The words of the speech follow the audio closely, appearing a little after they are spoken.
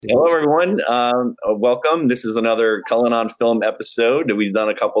Hello, everyone. Welcome. This is another Cullen on Film episode. We've done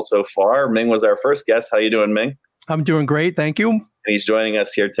a couple so far. Ming was our first guest. How you doing, Ming? I'm doing great. Thank you. And he's joining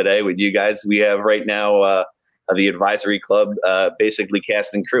us here today with you guys. We have right now the advisory club, basically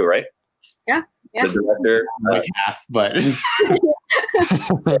cast and crew, right? Yeah. The director. Like half, but if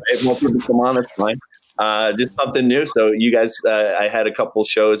more people come on, that's fine. Just something new. So you guys, I had a couple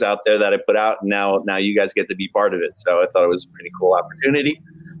shows out there that I put out, and now you guys get to be part of it. So I thought it was a pretty cool opportunity.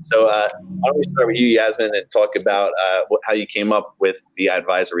 So why don't we start with you, Yasmin, and talk about how you came up with the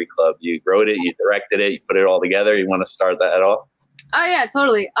advisory club. You wrote it, you directed it, you put it all together. You want to start that at all? Oh, yeah,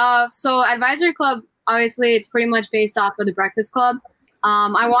 totally. So advisory club, obviously, it's pretty much based off of the Breakfast Club.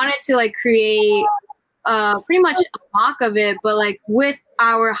 I wanted to create pretty much a mock of it, but with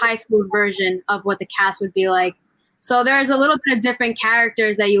our high school version of what the cast would be like. So there's a little bit of different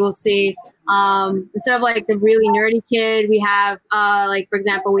characters that you will see. Instead of the really nerdy kid, we have for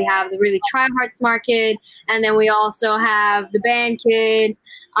example, we have the really try-hard smart kid, and then we also have the band kid.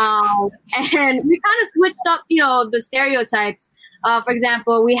 And we kind of switched up, the stereotypes. For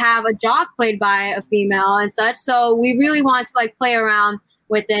example, we have a jock played by a female and such. So we really want to play around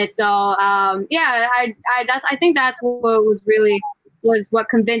with it. So I think that's what was what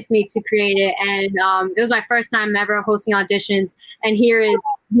convinced me to create it. And it was my first time ever hosting auditions. And here is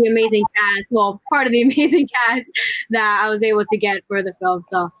the amazing cast, part of the amazing cast that I was able to get for the film.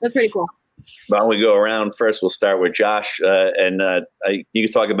 So that's pretty cool. Why don't we go around first? We'll start with Josh, and you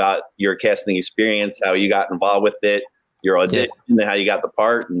can talk about your casting experience, how you got involved with it, your audition, and how you got the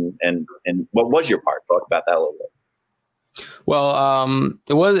part, and what was your part? Talk about that a little bit. Well,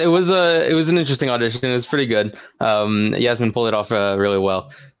 it was an interesting audition. It was pretty good. Yasmin pulled it off really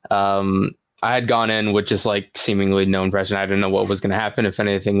well. I had gone in with just seemingly no impression. I didn't know what was going to happen, if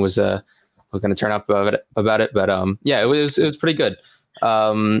anything was going to turn up about it. But it was pretty good.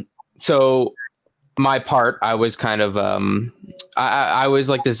 So my part, I was kind of I was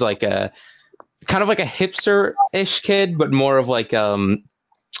this kind of a hipster-ish kid, but more of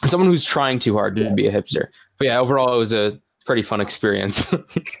someone who's trying too hard to be a hipster. But yeah, overall, it was a pretty fun experience.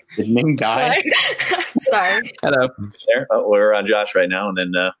 Did Ming die? Sorry. Hello. There. We're on Josh right now, and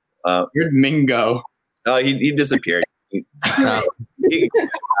then Where'd Ming go? Oh, he disappeared. He can get out if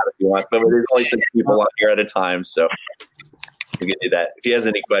he wants, but there's only 6 people on here at a time, so we can do that. If he has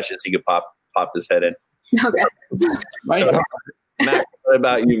any questions, he could pop his head in. Okay. So, Max, what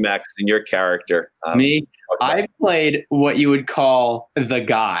about you, Max, and your character? Me? I played what you would call the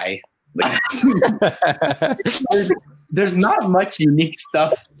guy. There's not much unique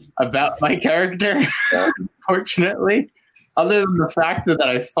stuff about my character, unfortunately, other than the fact that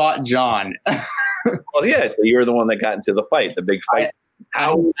I fought John. Well, yeah, so you were the one that got into the fight, the big fight.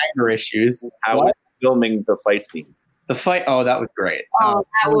 How anger issues? How was filming the fight scene? The fight, that was great. The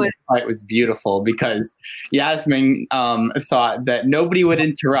fight was beautiful because Yasmin thought that nobody would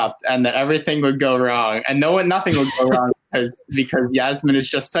interrupt and that everything would go wrong, and nothing would go wrong because Yasmin is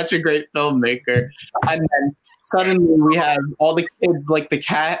just such a great filmmaker. And then suddenly we have all the kids, the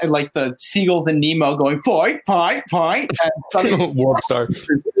cat and the seagulls in Nemo, going fight, and suddenly World Star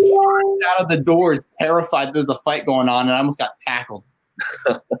out of the doors, terrified there's a fight going on, and I almost got tackled.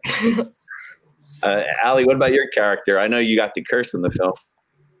 Allie, what about your character? I know you got to curse in the film.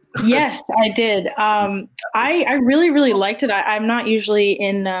 Yes, I did. I really, really liked it. I'm not usually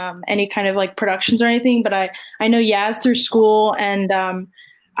in any kind of productions or anything, but I know Yaz through school, and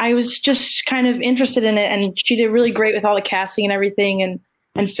I was just kind of interested in it, and she did really great with all the casting and everything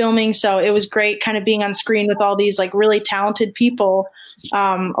and filming. So it was great kind of being on screen with all these really talented people.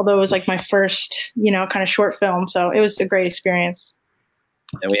 Although it was my first, kind of short film. So it was a great experience.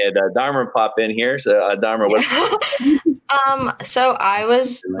 And we had Dharma pop in here. So Dharma, what? So I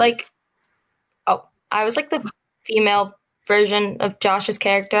was the female version of Josh's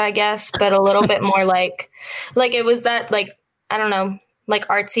character, I guess, but a little bit more it was that I don't know,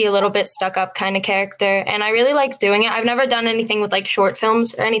 artsy, a little bit stuck up kind of character. And I really liked doing it. I've never done anything with short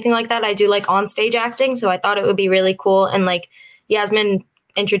films or anything like that. I do on stage acting. So I thought it would be really cool. And Yasmin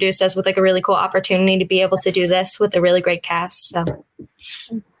introduced us with a really cool opportunity to be able to do this with a really great cast. So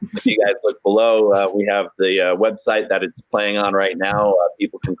if you guys look below, we have the website that it's playing on right now.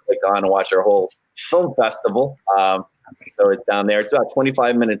 People can click on and watch our whole film festival. So it's down there. It's about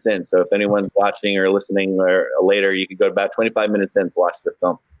 25 minutes in. So if anyone's watching or listening or later, you can go about 25 minutes in to watch the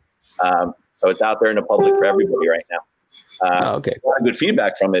film. So it's out there in the public for everybody right now. Okay. A lot of good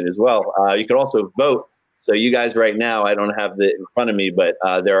feedback from it as well. You can also vote. So you guys right now, I don't have it in front of me, but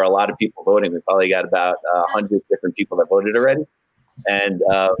there are a lot of people voting. We probably got about 100 different people that voted already. And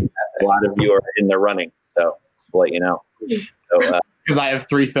a lot of you are in the running. So just to let you know. So, because I have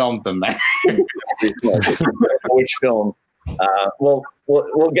 3 films in there. which film?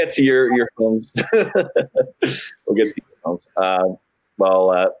 We'll get to your films. We'll get to your films.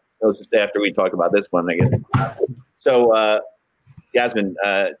 After we talk about this one, I guess. So, Yasmin,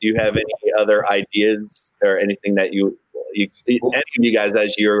 do you have any other ideas or anything that you any of you guys,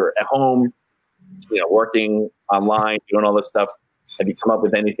 as you're at home, working online, doing all this stuff, have you come up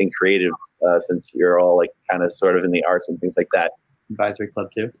with anything creative since you're all like kind of sort of in the arts and things like that? Advisory Club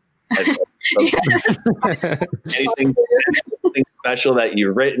too. Anything special that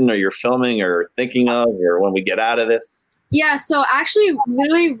you've written or you're filming or thinking of, or when we get out of this? Yeah, so actually,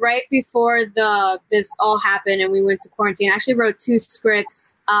 literally right before this all happened and we went to quarantine, I actually wrote 2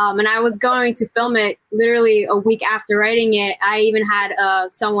 scripts, and I was going to film it literally a week after writing it. I even had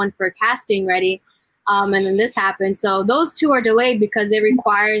someone for casting ready, and then this happened. So those 2 are delayed because it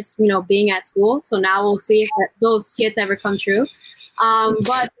requires, being at school. So now we'll see if those skits ever come true.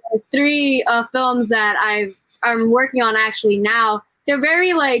 But the 3 films that I'm working on actually now, they're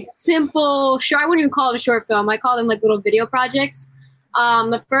very like simple, I wouldn't even call it a short film. I call them like little video projects.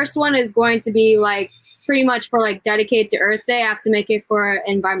 The first one is going to be like pretty much for like dedicated to Earth Day. I have to make it for an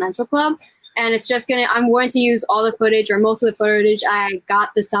environmental club. And it's just I'm going to use all the footage or most of the footage I got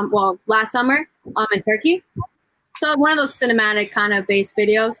last summer in Turkey. So one of those cinematic kind of based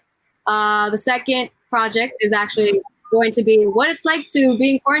videos. The second project is actually going to be what it's like to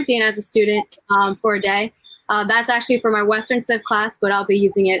be in quarantine as a student for a day. That's actually for my Western Civ class, but I'll be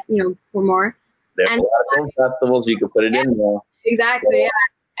using it, for more. There's a lot of film festivals you can put it in there. Exactly. Yeah.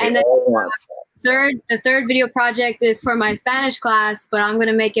 And then the third video project is for my Spanish class, but I'm going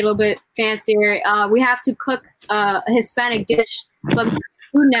to make it a little bit fancier. We have to cook a Hispanic dish, but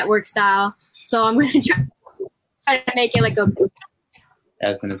Food Network style. So I'm going to try to make it like a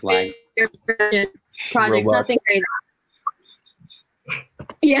Yasmin is lying. Project, nothing crazy.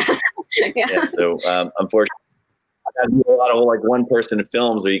 Yeah. So unfortunately, I do a lot of like 1-person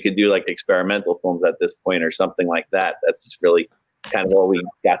films, or you could do like experimental films at this point, or something like that. That's really kind of what we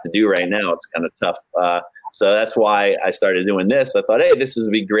got to do right now. It's kind of tough. So that's why I started doing this. I thought, hey, this would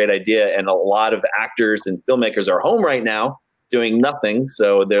be a great idea. And a lot of actors and filmmakers are home right now doing nothing.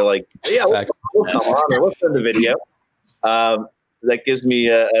 So they're like, yeah, we'll come on, or we'll send the video. That gives me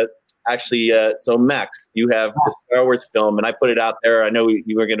actually, so Max, you have the Star Wars film, and I put it out there. I know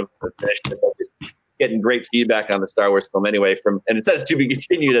you were going to finish it, but getting great feedback on the Star Wars film anyway. And it says to be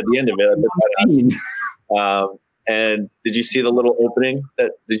continued at the end of it. And did you see the little opening?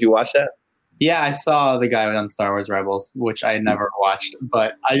 Did you watch that? Yeah, I saw the guy on Star Wars Rebels, which I never watched,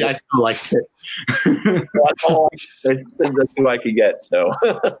 but I still liked it. That's who I could get. So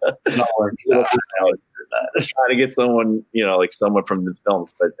trying to get someone, like someone from the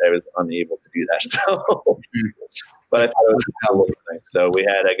films, but I was unable to do that. So, but I thought it was a cool thing. So we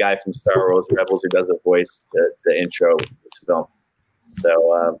had a guy from Star Wars Rebels who does a voice to intro this film.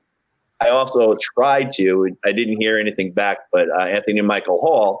 So I also tried to. I didn't hear anything back, but Anthony Michael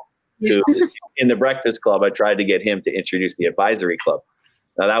Hall, who in the Breakfast Club, I tried to get him to introduce the Advisory Club.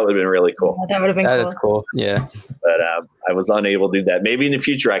 Now that would have been really cool. That would have been cool. That's cool. Yeah. But I was unable to do that. Maybe in the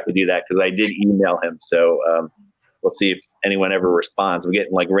future I could do that, because I did email him. So we'll see if anyone ever responds. We're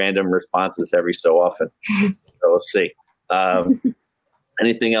getting like random responses every so often. So we'll see.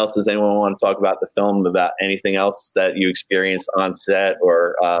 Anything else? Does anyone want to talk about the film, about anything else that you experienced on set,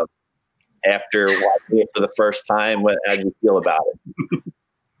 or after watching it for the first time? How do you feel about it?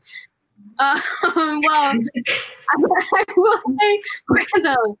 Well, I will say,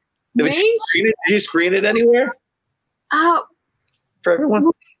 the did you screen it anywhere? Oh, for everyone?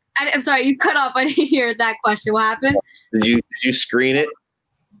 I'm sorry, you cut off. I didn't hear that question. What happened? Did you screen it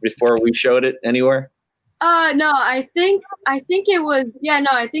before we showed it anywhere? No, I think it was. Yeah, no,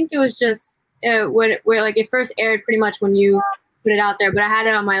 I think it was just where like it first aired, pretty much when you put it out there. But I had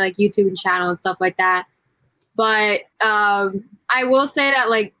it on my like YouTube channel and stuff like that. But I will say that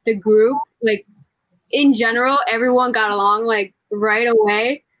like the group, like in general, everyone got along like right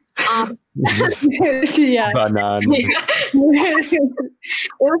away. Yeah.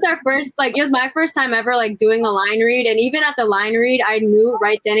 It was my first time ever like doing a line read, and even at the line read, I knew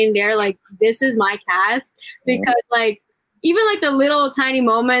right then and there like this is my cast, because like even like the little tiny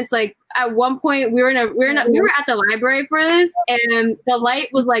moments, like at one point we were at the library for this, and the light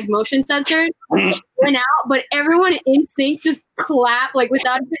was like motion censored, went out, but everyone in sync just clapped like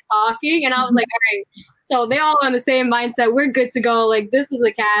without even talking, and I was like, all right. So they all on the same mindset. We're good to go. Like this is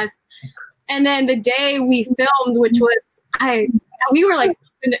a cast. And then the day we filmed, which was we were like,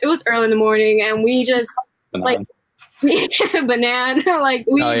 it was early in the morning, and we just like banana, like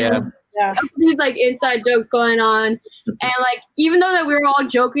we these like inside jokes going on. And like, even though that we were all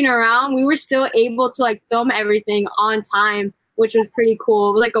joking around, we were still able to like film everything on time, which was pretty cool.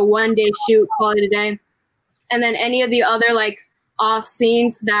 It was like a 1-day shoot, call it a day. And then any of the other like off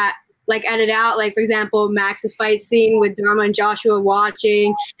scenes that like edit out, like for example, Max's fight scene with Dharma and Joshua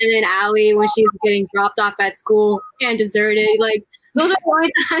watching, and then Allie when she's getting dropped off at school and deserted. Like those are the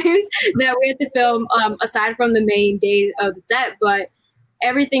only times that we had to film aside from the main day of the set, but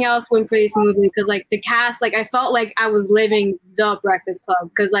everything else went pretty smoothly because like the cast, like I felt like I was living the Breakfast Club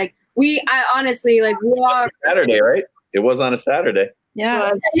because like I honestly like we are Saturday, right? It was on a Saturday.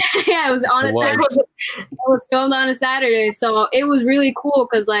 Yeah. Yeah, it was on a Saturday. It was filmed on a Saturday, so it was really cool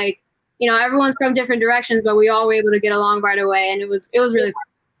because like, you know, everyone's from different directions, but we all were able to get along right away, and it was really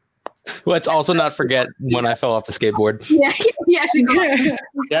cool. Let's also not forget when I fell off the skateboard. Yeah, yeah, she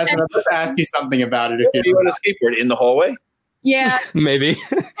Yeah, I was about to ask you something about it. If you on a skateboard in the hallway? Yeah. Maybe.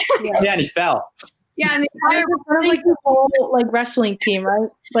 Yeah, and he fell. Yeah, and the entire Sort of like the whole like wrestling team, right?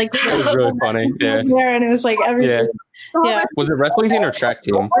 Like It was really funny. Yeah. there, and it was like everything. Yeah. Was it wrestling team or track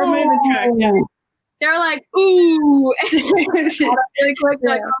team? Or it might have been track, yeah. they're like, ooh, really quick,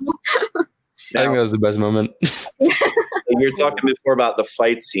 like, I think that was the best moment. You were talking before about the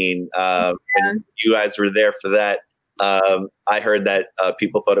fight scene. When you guys were there for that, I heard that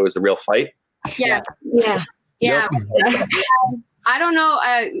people thought it was a real fight. yeah. Yeah. I don't know.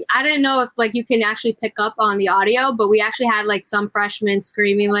 I didn't know if like you can actually pick up on the audio, but we actually had like some freshmen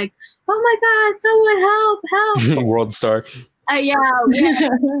screaming like, "Oh my God, someone help! World star. Yeah,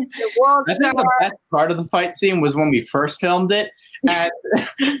 the world I think the best part of the fight scene was when we first filmed it, and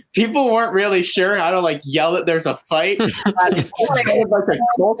people weren't really sure how to like yell that there's a fight. And it was kind of like a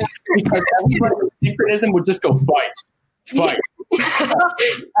cult because everybody with synchronism would just go fight.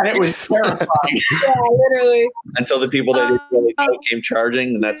 And it was terrifying. Yeah, literally. Until the people that didn't really know came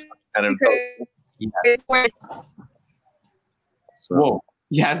charging, and that's kind of It's weird. so. Whoa.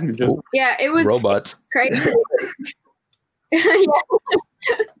 Yasmin just Yeah, it was Robots. crazy.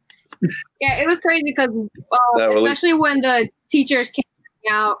 Yeah, it was crazy because especially when the teachers came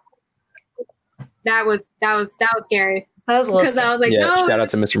out, that was scary. That was a little Because I was like, Yeah, no. shout out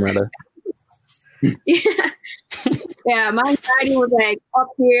to Mr. Miranda. Yeah. Yeah, my anxiety was like up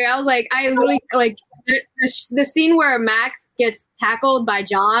here. I was like, I literally like the scene where Max gets tackled by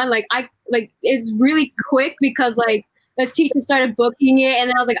John. Like it's really quick because like the teacher started booking it, and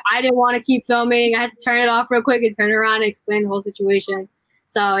then I was like, I didn't want to keep filming. I had to turn it off real quick and turn around and explain the whole situation.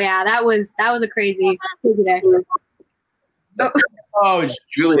 So yeah, that was a crazy day. Oh,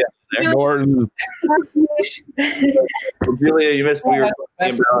 Julia. There. Norton. Julia, you missed. We were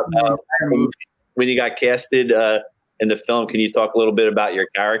talking about when you got casted in the film. Can you talk a little bit about your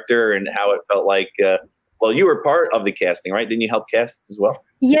character and how it felt like? Well, you were part of the casting, right? Didn't you help cast as well?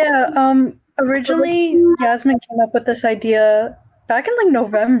 Yeah. Originally, Yasmin came up with this idea back in like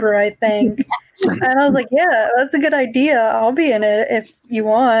November, I think. And I was like, yeah, that's a good idea. I'll be in it if you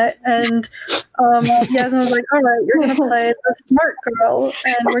want. And Yasmin was like, all right, you're going to play the smart girl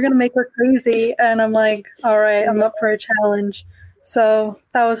and we're going to make her crazy. And I'm like, all right, I'm up for a challenge. So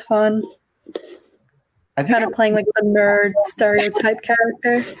that was fun. I think Kind of playing like the nerd stereotype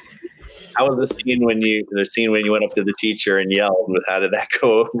character. How was the scene when you went up to the teacher and yelled? How did that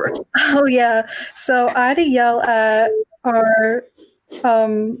go over? Oh, yeah. So I had to yell at our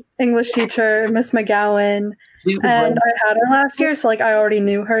English teacher, Miss McGowan, and I had her last year, so like I already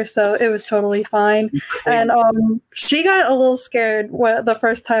knew her, so it was totally fine. And she got a little scared the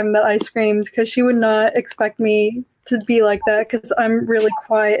first time that I screamed because she would not expect me to be like that because I'm really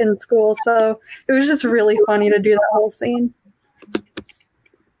quiet in school. So it was just really funny to do that whole scene.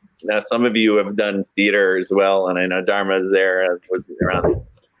 Now, some of you have done theater as well, and I know Dharma's there, was around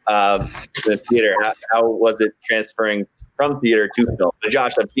the theater. How was it transferring from theater to film? So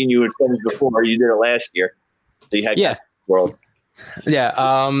Josh, I've seen you in films before. You did it last year, so you had world. Yeah.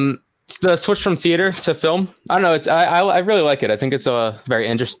 The switch from theater to film. I don't know. I really like it. I think it's a very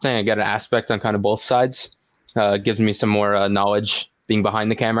interesting. I get an aspect on kind of both sides. Gives me some more knowledge being behind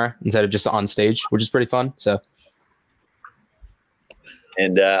the camera instead of just on stage, which is pretty fun. So.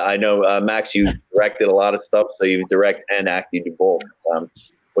 And I know, Max, you directed a lot of stuff, so you direct and act. You do both. What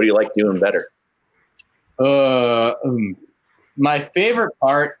do you like doing better? My favorite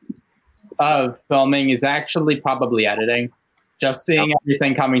part of filming is actually probably editing. Just seeing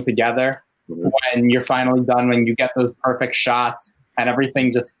everything coming together when you're finally done, when you get those perfect shots and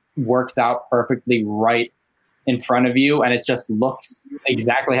everything just works out perfectly right in front of you and it just looks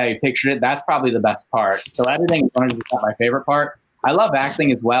exactly how you pictured it. That's probably the best part. So editing is 100% my favorite part. I love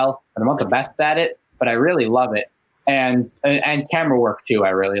acting as well, and I'm not the best at it, but I really love it. and camera work too. I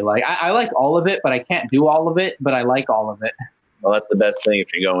really like. I like all of it, but I can't do all of it. But I like all of it. Well, that's the best thing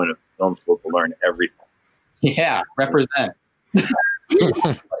if you're going to film school, to learn everything. Yeah, represent. That's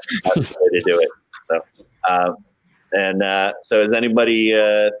the way to do it. So, is anybody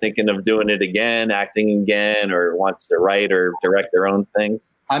thinking of doing it again, acting again, or wants to write or direct their own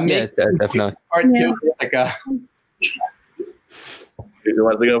things? Yeah, definitely. Part two, like Who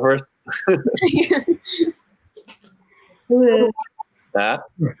wants to go first?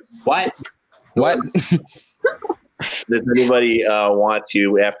 What? Does anybody want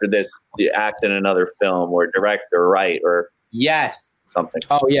to, after this, to act in another film or direct or write or Yes. something?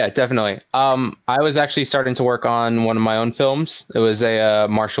 Oh yeah, definitely. I was actually starting to work on one of my own films. It was a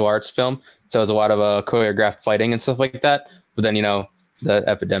martial arts film, so it was a lot of choreographed fighting and stuff like that. But then the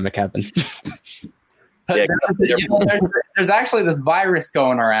epidemic happened. Yeah, there's actually this virus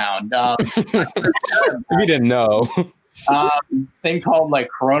going around. We didn't know. Thing called like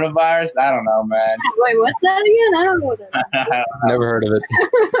coronavirus. I don't know, man. Wait, what's that again? I don't know what that is. Never heard of it.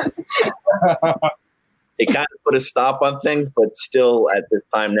 it kind of put a stop on things, but still at this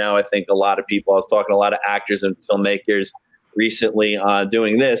time now, I think a lot of people, I was talking to a lot of actors and filmmakers recently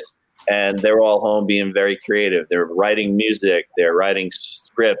doing this, and they're all home being very creative. They're writing music, they're writing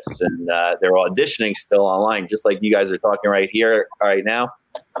scripts, and they're auditioning still online, just like you guys are talking right here, right now.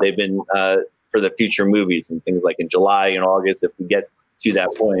 They've been for the future movies and things like in July and August, if we get to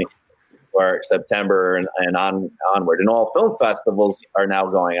that point, or September and onward. And all film festivals are now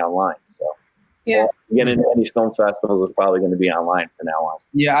going online. So yeah, getting into any film festivals is probably going to be online from now on.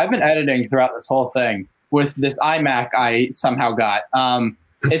 Yeah, I've been editing throughout this whole thing with this iMac I somehow got.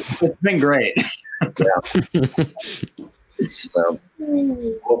 It's been great. Yeah. So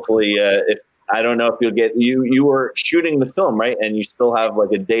hopefully, if I don't know if you'll get you were shooting the film, right? And you still have like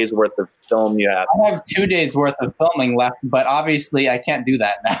a day's worth of film you have. I have 2 days worth of filming left, but obviously I can't do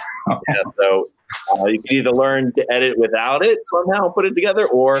that now. Yeah, so you can either learn to edit without it somehow, put it together,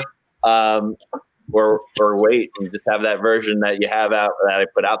 or wait and just have that version that you have out that I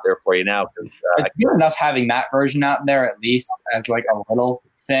put out there for you now. Because it's good enough having that version out there at least as like a little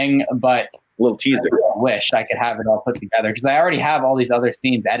thing, but little teaser. I wish I could have it all put together because I already have all these other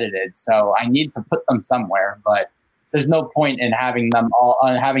scenes edited, so I need to put them somewhere. But there's no point in having them all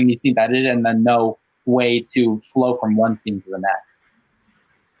having these scenes edited and then no way to flow from one scene to the next.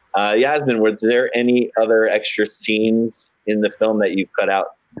 Yasmin, was there any other extra scenes in the film that you cut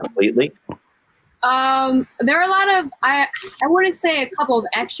out completely? There are a lot of I wouldn't say a couple of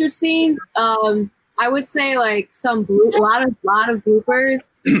extra scenes. I would say like a lot of bloopers.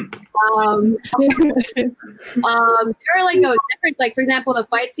 There are like different, like for example, the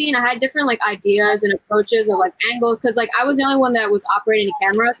fight scene. I had different like ideas and approaches or like angles because like I was the only one that was operating the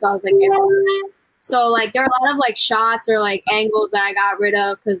camera, so I was like, so like there are a lot of like shots or like angles that I got rid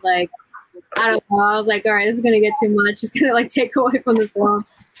of because like I don't know. I was like, all right, this is gonna get too much. It's gonna like take away from the film.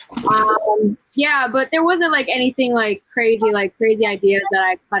 Yeah, but there wasn't like anything like crazy ideas that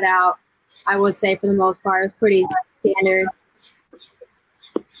I cut out. I would say for the most part, it was pretty standard.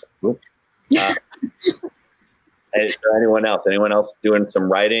 Cool. Is there anyone else doing some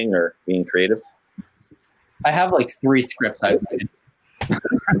writing or being creative? I have like 3 scripts I've made.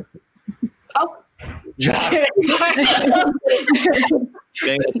 Oh.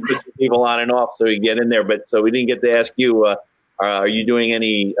 Put people on and off so you get in there, but so we didn't get to ask you. Are you doing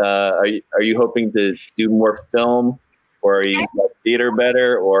any? Are you hoping to do more film, or are you theater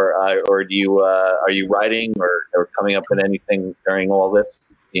better, or do you are you writing or coming up with anything during all this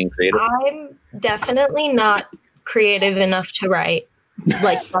being creative? I'm definitely not creative enough to write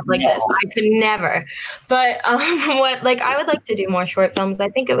like stuff like this. I could never. But I would like to do more short films. I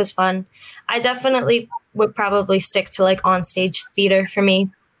think it was fun. I definitely would probably stick to like on stage theater for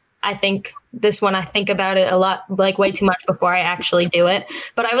me. I think this one, I think about it a lot, like way too much before I actually do it.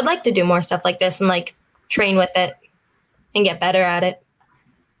 But I would like to do more stuff like this and like train with it and get better at it.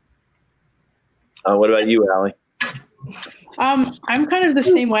 What about you, Allie? I'm kind of the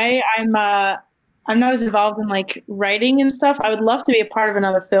same way. I'm not as involved in like writing and stuff. I would love to be a part of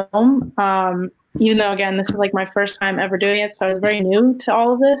another film. Even though again, this is like my first time ever doing it, so I was very new to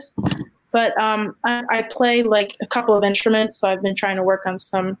all of this. But I play like a couple of instruments, so I've been trying to work on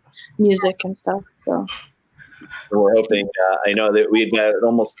some music and stuff. So we're hoping. I know that we've got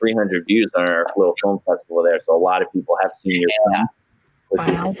almost 300 views on our little film festival there, so a lot of people have seen your film, which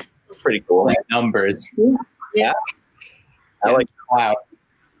is pretty cool. Like numbers. Yeah. I like wow.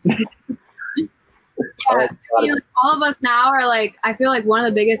 Yeah, all of us now are like. I feel like one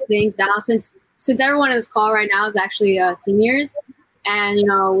of the biggest things now, since everyone in this call right now is actually seniors. and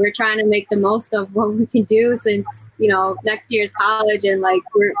we're trying to make the most of what we can do since next year's college, and like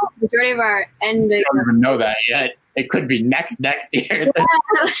we're majority of our end. I don't even know that yet. It could be next year.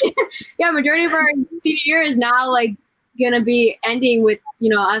 Yeah, majority of our senior year is now like gonna be ending with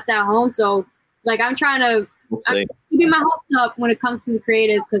us at home. So like I'm trying to I'm keeping my hopes up when it comes to the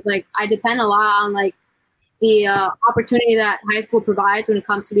creatives, because like I depend a lot on like the opportunity that high school provides when it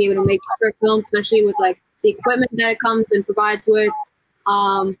comes to be able to make short films, especially with like the equipment that it comes and provides with,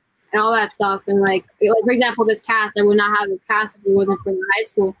 and all that stuff. And like for example, this cast, I would not have this cast if it wasn't for the high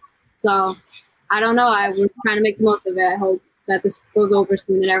school. So I don't know. We're trying to make the most of it. I hope that this goes over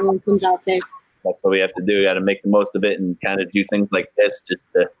soon and everyone comes out safe. That's what we have to do. We got to make the most of it and kind of do things like this just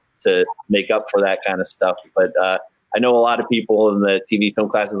to make up for that kind of stuff. But I know a lot of people in the TV film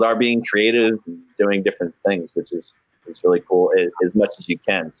classes are being creative and doing different things, which is really cool as much as you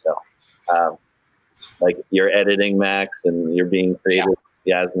can. So like you're editing, Max, and you're being creative,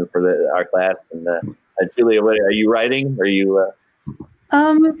 Yasmin, for our class. And Julia, what, are you writing? Are you?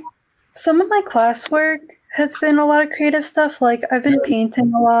 Some of my classwork has been a lot of creative stuff. Like I've been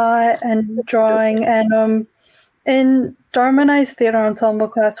painting a lot and drawing, and in Dharma and I's theater ensemble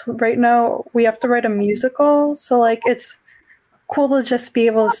class right now, we have to write a musical. So like it's cool to just be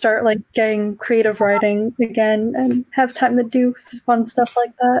able to start like getting creative writing again and have time to do fun stuff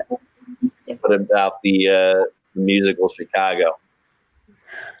like that. What about the musical Chicago?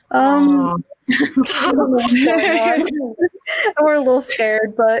 We're a little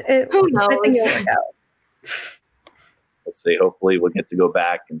scared, but I think it'll work out. Let's see. Hopefully, we'll get to go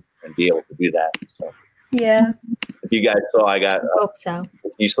back and be able to do that. So, yeah. If you guys saw, I got. Hope so.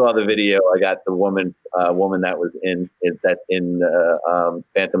 If you saw the video, I got the woman that was in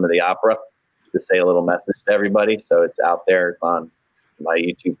Phantom of the Opera to say a little message to everybody. So it's out there. It's on my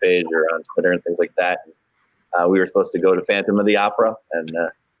YouTube page or on Twitter and things like that. We were supposed to go to Phantom of the Opera, and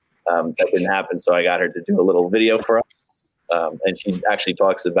that didn't happen. So I got her to do a little video for us. And she actually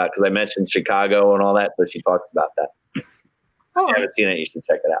talks about, because I mentioned Chicago and all that, so she talks about that. Oh. If you haven't seen it, you should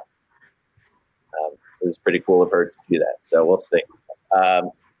check it out. It was pretty cool of her to do that. So we'll see.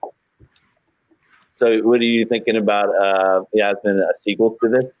 So what are you thinking about, Yasmin, a sequel to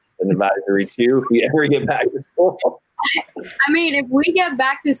this, an Advisory 2, if we ever get back to school? I mean, if we get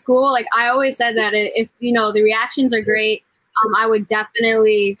back to school, like I always said that if the reactions are great, I would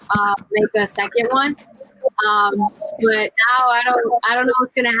definitely make a second one. But now I don't know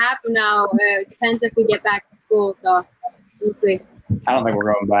what's gonna happen now. It depends if we get back to school. So we'll see. I don't think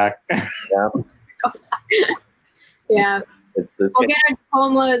we're going back. Yeah. Yeah. We'll get our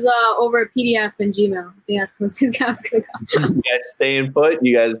diplomas over a PDF and Gmail. Yes, because that's gonna go. You guys staying put?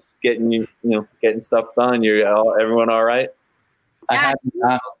 You guys getting stuff done? Everyone all right? Yeah.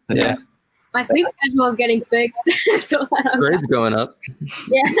 Yeah. My sleep schedule is getting fixed. So Grades going up.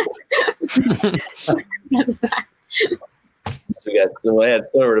 Yeah. That's a fact. I had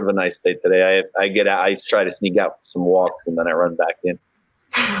sort of a nice day today. I get out. I try to sneak out for some walks and then I run back in.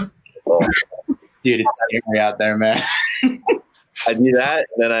 That's all. Dude, it's scary out there, man. I do that,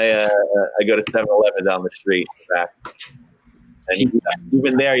 then I go to 7-Eleven down the street back. And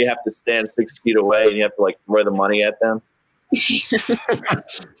even there, you have to stand 6 feet away, and you have to like throw the money at them, just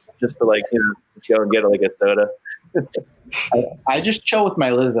for just go and get like a soda. I just chill with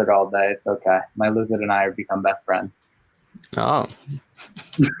my lizard all day. It's okay. My lizard and I have become best friends. Oh.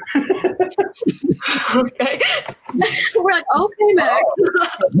 Okay. We're like, okay, Max.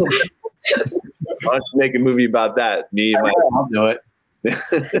 Why don't you make a movie about that? I'll do it.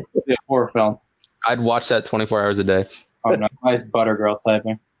 Be a horror film. I'd watch that 24 hours a day. Oh no, nice butter girl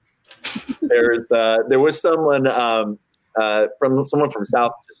typing. There was someone from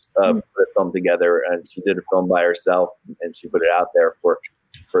South just put a film together, and she did a film by herself, and she put it out there for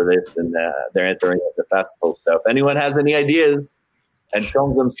this, and they're entering the festival. So if anyone has any ideas and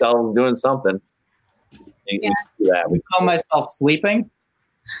films themselves doing something, you can do that. I call myself sleeping,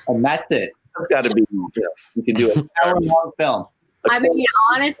 and that's it. It's got to be, you can do an hour-long film. I mean,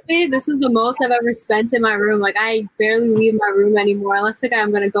 honestly, this is the most I've ever spent in my room. Like, I barely leave my room anymore unless like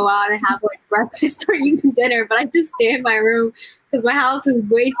I'm going to go out and have like breakfast or even dinner. But I just stay in my room because my house is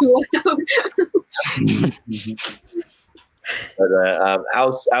way too loud. But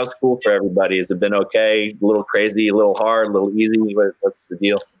how's school for everybody? Has it been okay? A little crazy, a little hard, a little easy? What's the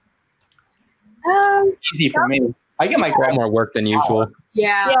deal? Easy for me. I get my more work than usual.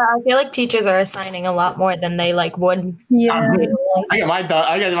 Yeah. Yeah, I feel like teachers are assigning a lot more than they like would. Yeah. I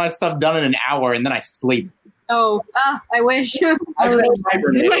get my stuff done in an hour and then I sleep. Oh, I wish.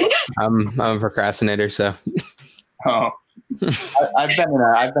 I'm a procrastinator, so. Oh. I've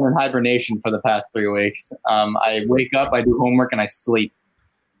been in hibernation for the past 3 weeks. I wake up, I do homework, and I sleep.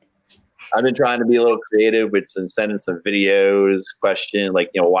 I've been trying to be a little creative with sending some videos, watch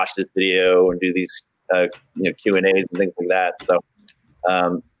this video and do these Q&As and things like that. So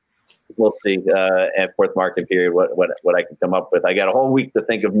we'll see at fourth market period what I can come up with. I got a whole week to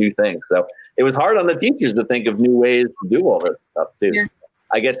think of new things. So it was hard on the teachers to think of new ways to do all this stuff too. Yeah.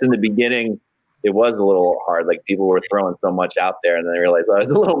 I guess in the beginning it was a little hard. Like people were throwing so much out there and then they realized, oh,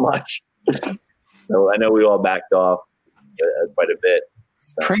 it's a little much. So I know we all backed off quite a bit.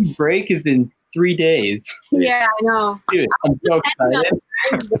 So. Spring break is in 3 days. Yeah, I know. Dude, I'm so excited.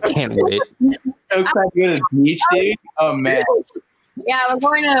 I can't wait. So excited to go to the beach, dude. Oh man. Yeah, we're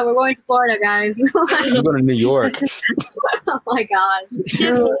going to Florida, guys. We're going to New York. Oh my gosh.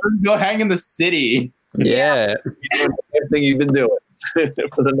 Go hang in the city. Yeah. Everything you've been doing for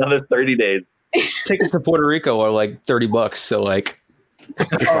another 30 days. Tickets to Puerto Rico are like $30, so like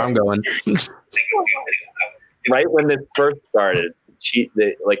that's where I'm going. Right when this first started,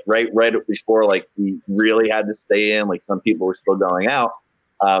 right before we really had to stay in, like some people were still going out.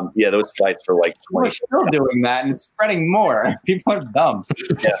 Those flights for like 20. We're still doing that, and it's spreading more. People are dumb.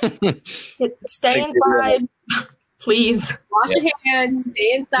 Yeah. Stay inside, please. Wash your hands.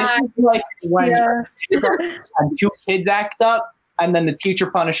 Stay inside. This is like when and 2 kids act up, and then the teacher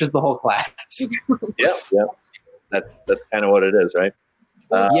punishes the whole class. Yeah. That's kind of what it is, right?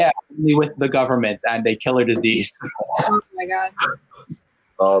 Only with the government and a killer disease. Oh my god.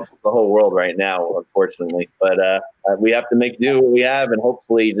 The whole world right now, unfortunately. But we have to make do what we have, and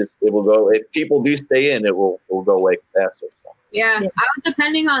hopefully, it will go. If people do stay in, it will go away faster. So. Yeah, I was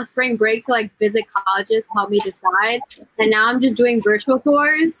depending on spring break to visit colleges to help me decide, and now I'm just doing virtual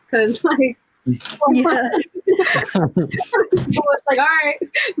tours because Yeah. So it's all right,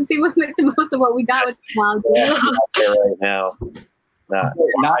 let's see what makes the most of what we got with technology. Right now. I'm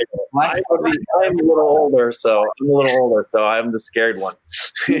a little older, so I'm the scared one.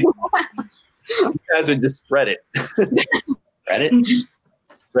 You guys would just spread it. Spread it?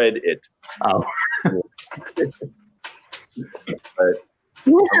 Spread it. Oh. But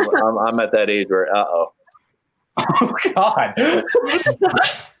I'm at that age where, oh God.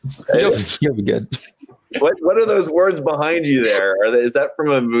 You'll be good. What are those words behind you there? Is that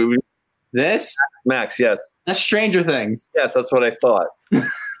from a movie? This? Max, yes. That's Stranger Things. Yes, that's what I thought.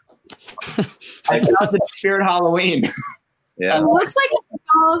 I saw the Spirit Halloween. Yeah. It looks like it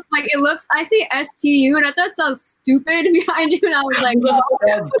smells I see STU and I thought it sounds stupid behind you and I was like, oh.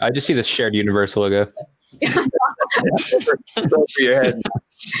 I just see the shared universe logo. Over your head.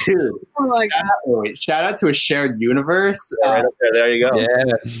 Dude. Oh my god. Shout out to a shared universe. Right up there. There you go. Yeah.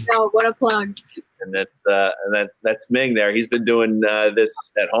 No, what a plug. And that's Ming there. He's been doing this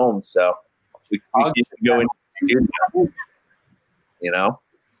at home, so we keep going to the studio.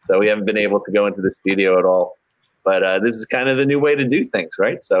 So we haven't been able to go into the studio at all. But this is kind of the new way to do things,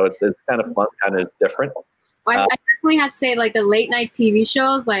 right? So it's kind of fun, kind of different. I definitely have to say, the late night TV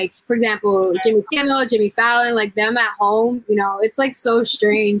shows, for example, Jimmy Kimmel, Jimmy Fallon, them at home, it's so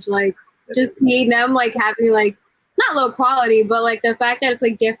strange. Just seeing them having not low quality, but the fact that it's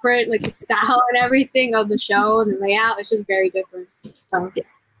different, the style and everything of the show and the layout, it's just very different. So it's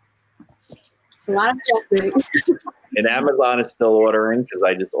a lot of adjustment. And Amazon is still ordering because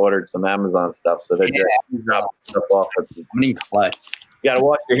I just ordered some Amazon stuff, so they're just dropping stuff off. You got to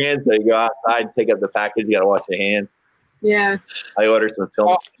wash your hands though. You go outside, take up the package. You got to wash your hands. Yeah. I ordered some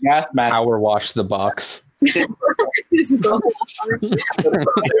films. Yes, man. Power wash the box. Just go. And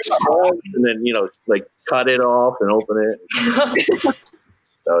then cut it off and open it.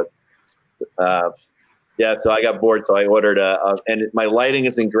 So so I got bored, so I ordered and my lighting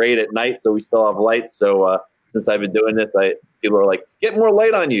isn't great at night, so we still have lights. So since I've been doing this, people are like, get more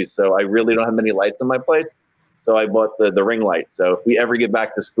light on you. So I really don't have many lights in my place. So I bought the ring light. So if we ever get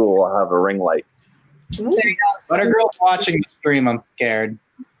back to school, I'll have a ring light. There you go. When a girl's watching the stream, I'm scared.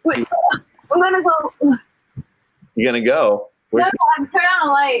 Wait, I'm gonna go. You gonna go? No, turn on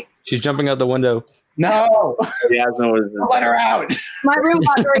a light. She's jumping out the window. No. Yasmin was. Let her out. My room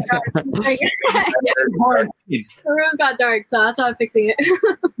got dark. The room got dark, so that's why I'm fixing it.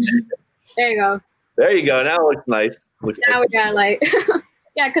 There you go. There you go. Now it looks nice. Now we got light.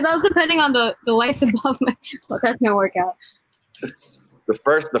 Yeah, because I was depending on the lights above my. Well, that's gonna work out.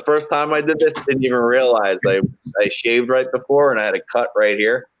 The first time I did this, didn't even realize I shaved right before, and I had a cut right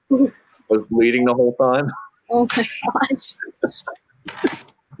here. I was bleeding the whole time. Oh my gosh.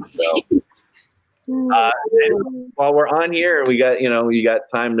 So, while we're on here, we got you got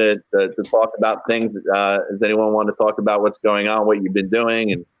time to talk about things. Does anyone want to talk about what's going on, what you've been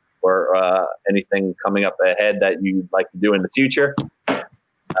doing, and or anything coming up ahead that you'd like to do in the future?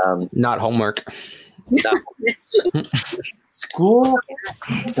 Not homework. School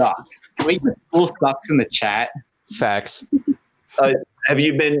sucks. Can we put school sucks in the chat? Facts. Have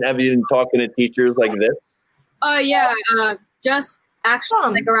you been talking to teachers like this? Yeah. Just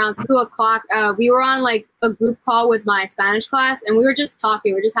actually like around 2:00. We were on like a group call with my Spanish class, and we were just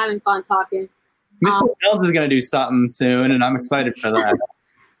talking. We're just having fun talking. Mr. Mills is going to do something soon, and I'm excited for that.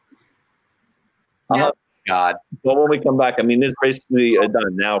 Yeah. Oh, God. Well, when we come back, I mean, it's basically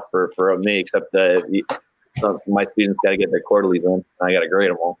done now for me, except my students got to get their quarterlies in. I got to grade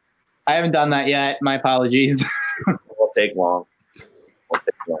them all. I haven't done that yet. My apologies. It'll take long.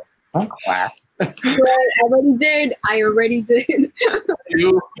 Oh, crap. I already did.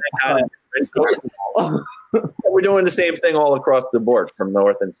 We're doing the same thing all across the board from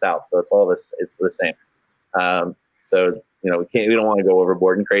north and south, so it's all this. It's the same. So we don't want to go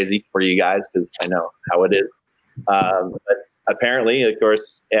overboard and crazy for you guys because I know how it is. But apparently, of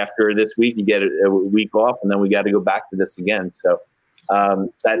course, after this week, you get a week off, and then we got to go back to this again. So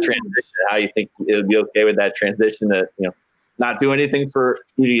that transition, how you think it would be okay with that transition to not do anything for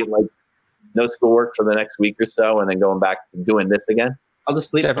like no schoolwork for the next week or so, and then going back to doing this again? I'll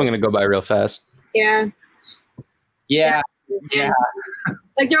just sleep. It's definitely going to go by real fast. Yeah.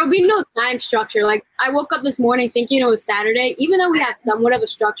 Like there will be no time structure. Like I woke up this morning thinking it was Saturday, even though we have somewhat of a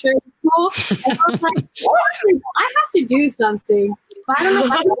structure in school. And I was like, I have to do something. But I don't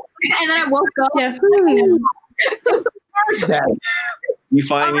know. And then I woke up. Yeah. You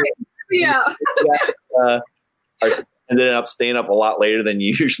find are ended up staying up a lot later than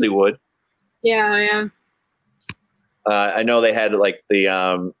you usually would. Yeah. I know they had like the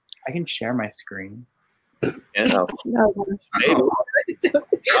I can share my screen. maybe.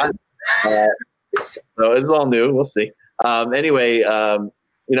 So it's all new. We'll see. Anyway,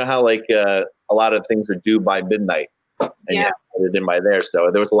 you know how like a lot of things are due by midnight, and you have to put it in by there.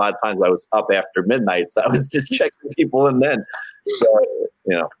 So there was a lot of times I was up after midnight, so I was just checking people in then. So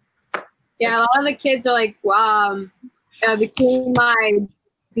Yeah, a lot of the kids are like, wow, between my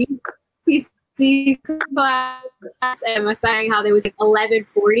BCC class and my Spanish, how they was like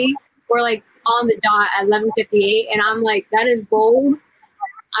 11:40 or like on the dot at 11:58, and I'm like, that is bold.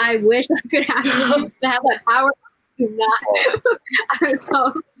 I wish I could have that power. Do not.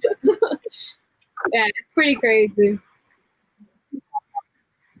 So yeah, it's pretty crazy.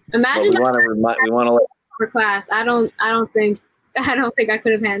 Imagine we want to let for class. I don't think I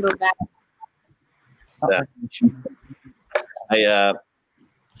could have handled that. I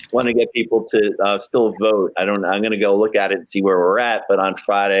want to get people to still vote. I'm going to go look at it and see where we're at. But on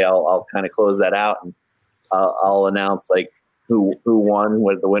Friday, I'll kind of close that out and I'll announce like who won,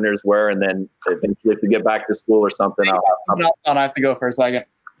 what the winners were, and then eventually, if we get back to school or something, I have to go for a second.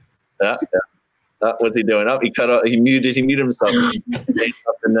 Yeah. What's he doing? Oh, he cut off. He muted himself. Something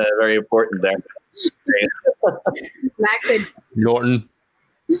very important there. Max said, Norton.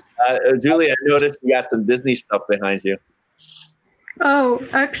 Julie, I noticed you got some Disney stuff behind you. Oh,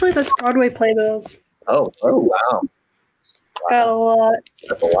 actually, that's Broadway playbills. Oh, wow. Got a lot.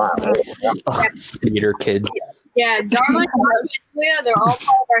 That's a lot. Oh, theater kid. yeah, Dharma and Julia, they're all part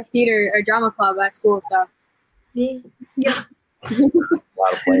of our theater or drama club at school. So A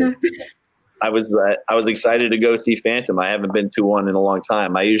lot of plays. I was excited to go see Phantom. I haven't been to one in a long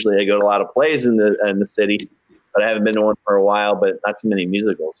time. I go to a lot of plays in the city, but I haven't been to one for a while. But not too many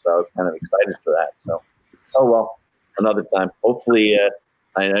musicals, so I was kind of excited for that. So, oh well, another time. Hopefully,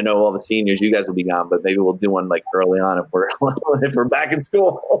 I know all the seniors, you guys will be gone, but maybe we'll do one like early on if we're back in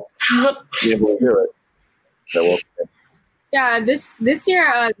school. Be able to do it. So we'll. yeah, this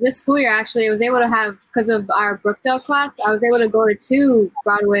year, this school year, actually, I was able to have, because of our Brookdale class, I was able to go to 2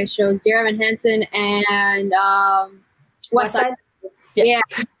 Broadway shows, Dear Evan Hansen and West Side. Yeah.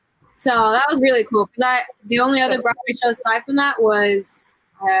 So that was really cool because the only other Broadway show aside from that was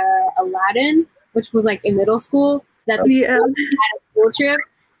Aladdin, which was like in middle school. That the school had a school trip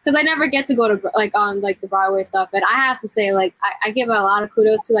because I never get to go to like on like the Broadway stuff. And I have to say, like, I give a lot of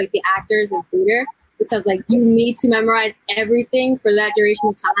kudos to like the actors in theater because like you need to memorize everything for that duration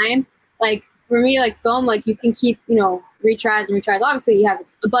of time. Like for me, like film, like you can keep retries and retries. Obviously, you have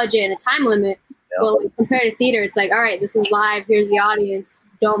a budget and a time limit. But like, compared to theater, it's like, all right, this is live. Here's the audience.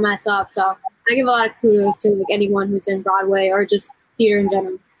 Don't mess up. So I give a lot of kudos to like anyone who's in Broadway or just theater in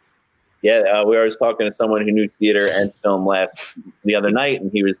general. Yeah, we were talking to someone who knew theater and film the other night,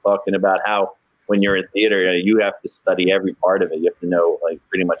 and he was talking about how when you're in theater, you have to study every part of it. You have to know like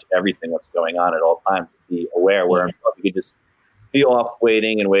pretty much everything that's going on at all times to be aware. Where in film, you could just be off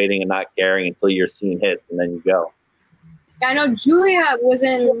waiting and not caring until your scene hits, and then you go. I know Julia was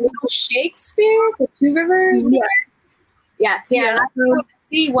in Little Shakespeare for Two Rivers. Yeah. Yes, yeah. And I was able to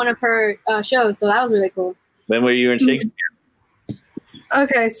see one of her shows, so that was really cool. When were you in Shakespeare?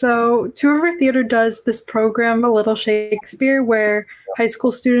 Okay, so Two River Theater does this program, A Little Shakespeare, where high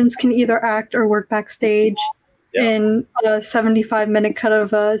school students can either act or work backstage in a 75-minute cut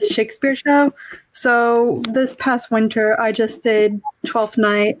of a Shakespeare show. So this past winter, I just did 12th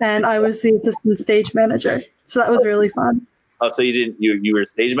Night, and I was the assistant stage manager. So that was really fun. Oh, so you were a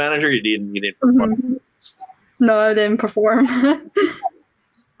stage manager? You didn't perform? Mm-hmm. No, I didn't perform.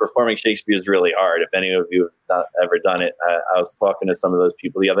 Performing Shakespeare is really hard. If any of you have ever done it, I was talking to some of those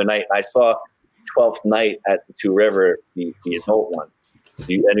people the other night. And I saw 12th Night at the Two River, the adult one.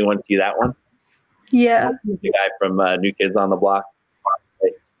 Did anyone see that one? Yeah. The guy from New Kids on the Block.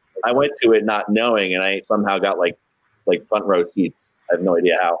 I went to it not knowing, and I somehow got like front row seats. I have no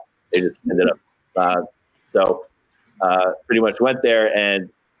idea how. They just ended up. So pretty much went there, and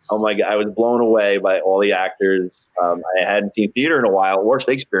oh my God, I was blown away by all the actors. I hadn't seen theater in a while, or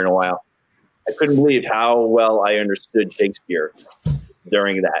Shakespeare in a while. I couldn't believe how well I understood Shakespeare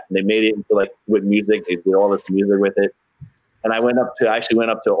during that. And they made it into with music. They did all this music with it. And I actually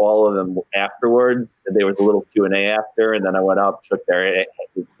went up to all of them afterwards. And there was a little Q&A after. And then I went up, shook their hand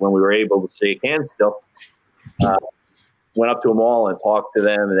when we were able to shake hands still. Went up to them all and talked to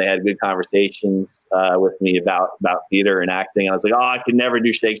them, and they had good conversations with me about theater and acting. And I was like, oh, I can never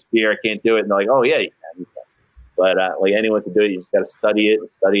do Shakespeare. I can't do it. And they're like, oh, yeah, you can. But anyone can do it. You just got to study it and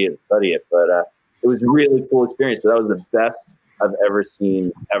study it and study it. But it was a really cool experience. But that was the best I've ever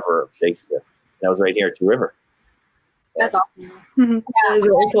seen ever of Shakespeare. And that was right here at Two River. So. That's awesome. Mm-hmm. That was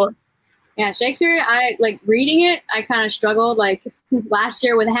really cool. Yeah, Shakespeare, I reading it, I kind of struggled last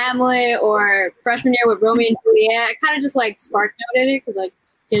year with Hamlet or freshman year with Romeo and Juliet. I kind of just spark noted it because I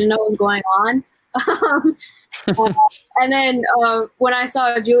didn't know what was going on. And then when I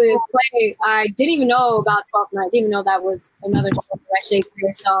saw Julia's play, I didn't even know about 12th Night. I didn't even know that was another story by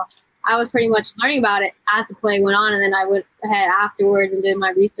Shakespeare. So I was pretty much learning about it as the play went on. And then I went ahead afterwards and did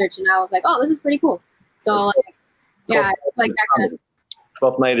my research, and I was like, oh, this is pretty cool. So yeah, it's like that kind of.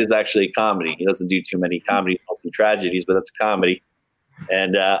 12th Night is actually a comedy. He doesn't do too many comedies, mostly tragedies, but it's a comedy.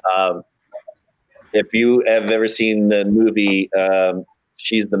 And if you have ever seen the movie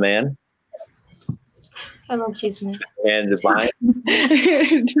She's the Man. I love She's the Man. And Divine.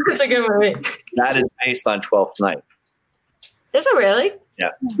 It's a good movie. That is based on 12th Night. Is it really?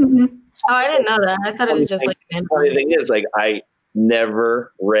 Yes. Mm-hmm. Oh, I didn't know that. I thought it was just The funny thing is, I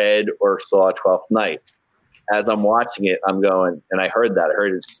never read or saw 12th Night. As I'm watching it, I'm going, and I heard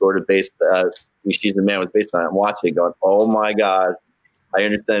it's sort of based, She's the Man was based on it. I'm watching it going, oh my God, I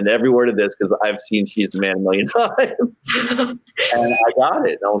understand every word of this because I've seen She's the Man a million times. And I got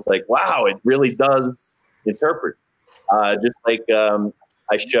it. And I was like, wow, it really does interpret. Just like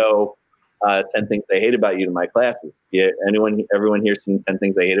I show 10 Things I Hate About You to my classes. Yeah, everyone here seen 10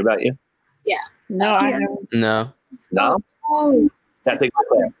 Things I Hate About You? Yeah. No, I haven't. No. No? Oh. That's a good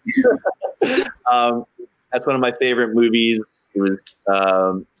class. That's one of my favorite movies. It was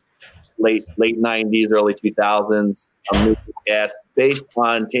late 90s, early 2000s. A movie cast based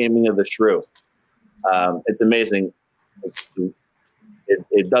on Taming of the Shrew. It's amazing.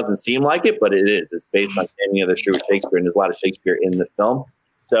 It doesn't seem like it, but it is. It's based on Taming of the Shrew, Shakespeare, and there's a lot of Shakespeare in the film.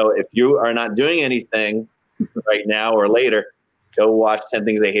 So if you are not doing anything right now or later, go watch 10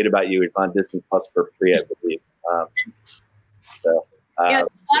 Things I Hate About You. It's on Disney Plus for free, I believe. Yeah,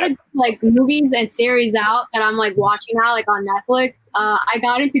 a lot of movies and series out that I'm watching now, on Netflix. I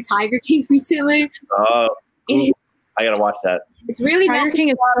got into Tiger King recently. Oh, I gotta watch that. It's really Tiger messy. King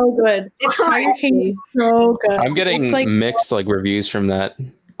is so good. It's Tiger King is so good. I'm getting It's mixed reviews from that.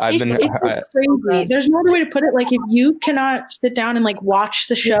 It's crazy. There's no other way to put it. If you cannot sit down and watch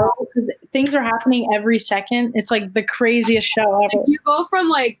the show because things are happening every second, it's the craziest show ever. You go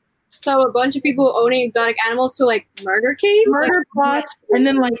from so a bunch of people owning exotic animals to murder case, murder plots, and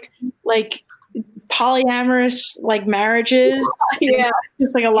then polyamorous marriages. Yeah,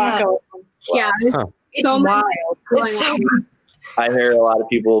 it's a lot going on. Yeah, it's so wild. It's so. I hear a lot of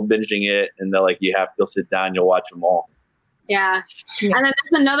people binging it, and they're like, you'll sit down, you'll watch them all. Yeah. And then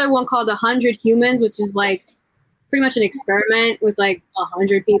there's another one called 100 Humans, which is pretty much an experiment with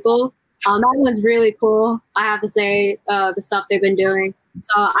 100 people. That one's really cool. I have to say, the stuff they've been doing.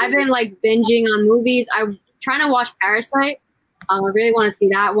 So I've been binging on movies. I'm trying to watch Parasite. I really want to see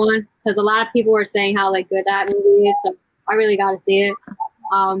that one because a lot of people were saying how good that movie is. So I really got to see it.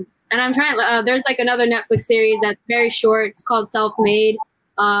 And I'm trying. There's another Netflix series that's very short. It's called Self-Made.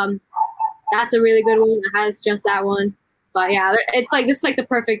 That's a really good one. It has just that one. But yeah, it's this is the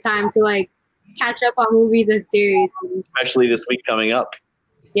perfect time to catch up on movies and series. Especially this week coming up.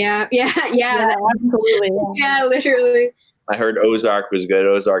 Yeah, absolutely. Yeah, literally. I heard Ozark was good.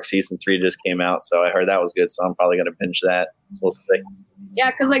 Ozark season 3 just came out, so I heard that was good. So I'm probably gonna binge that. So we'll see.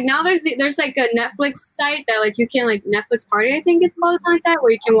 Yeah, because like now there's like a Netflix site that like you can like Netflix Party, I think it's called, something like that,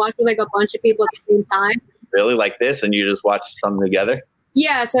 where you can watch with like a bunch of people at the same time. Really, like this, and you just watch something together?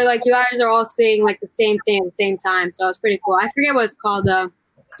 Yeah, so like you guys are all seeing like the same thing at the same time, so it's pretty cool. I forget what it's called though.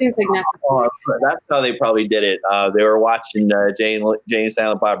 Seems like Netflix. Oh, that's how they probably did it. They were watching Jane and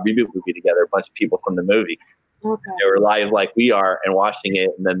Silent Bob reboot movie together. A bunch of people from the movie. Okay. They were live like we are and watching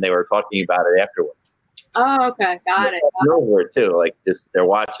it, and then they were talking about it afterwards. Oh, okay, got it. Over it too, like just they're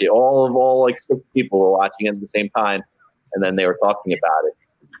watching all like 6 people were watching it at the same time, and then they were talking about it.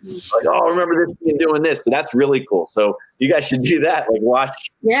 Like, oh, remember this and doing this, so that's really cool. So you guys should do that, like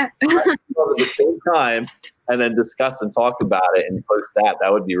watch at the same time, and then discuss and talk about it and post that.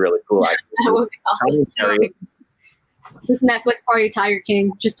 That would be really cool. That would be awesome. This Netflix Party Tiger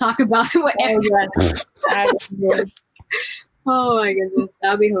King, just talk about whatever. Oh my goodness,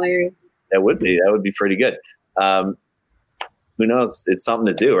 that would be hilarious. That would be pretty good. Who knows? It's something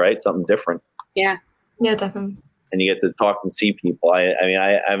to do, right? Something different. Yeah, definitely. And you get to talk and see people. I mean,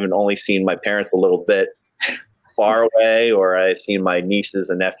 I haven't only seen my parents a little bit far away, or I've seen my nieces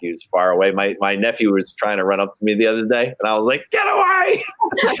and nephews far away. My nephew was trying to run up to me the other day, and I was like, "Get away!"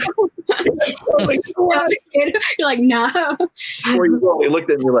 You're like, no. Before you go, they looked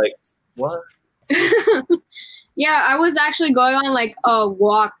at me like, "What?" Yeah, I was actually going on like a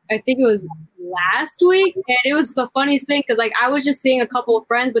walk. I think it was last week, and it was the funniest thing because like I was just seeing a couple of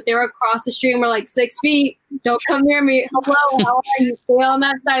friends, but they were across the street and were like 6 feet. Don't come near me. Hello, how are you? Stay on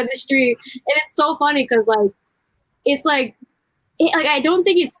that side of the street. And it's so funny because like it's like I don't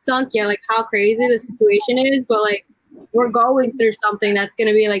think it's sunk yet, like how crazy the situation is, but like we're going through something that's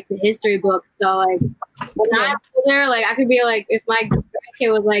gonna be like the history book. So like when I'm there, like I could be like, if my kid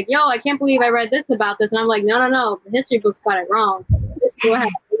was like, "Yo, I can't believe I read this about this," and I'm like, "No, the history book's got it wrong. This is what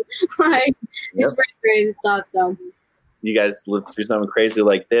happened." Like it's pretty crazy stuff. So you guys lived through something crazy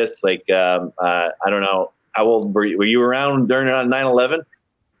like this. Like I don't know, how old were you? Were you around during 9/11?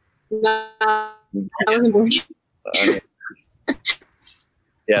 No, I wasn't born yet.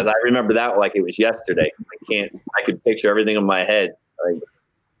 Yeah, I remember that like it was yesterday. I could picture everything in my head like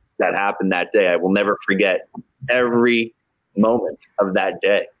that happened that day. I will never forget every moment of that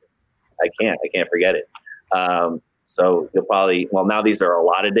day. I can't forget it. So you'll probably, well, now these are a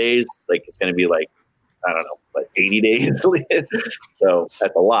lot of days. Like it's going to be like, I don't know, like 80 days. So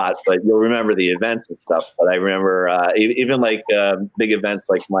that's a lot, but you'll remember the events and stuff. But I remember even like big events,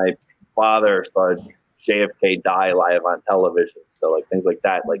 like my father saw JFK die live on television. So like things like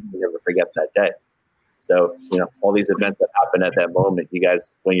that, like you never forgets that day. So, you know, all these events that happen at that moment, you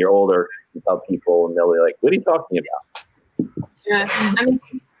guys, when you're older, you tell people and they'll be like, what are you talking about? Yeah, I mean,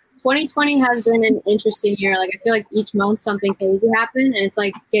 2020 has been an interesting year. Like, I feel like each month something crazy happened, and it's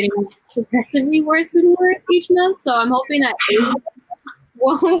like getting progressively worse and worse each month. So I'm hoping that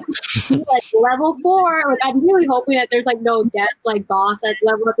won't be like level 4. Like, I'm really hoping that there's like no death, like boss at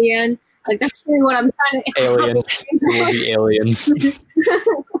level at the end. Like, that's really what I'm trying to. Aliens. It will be aliens.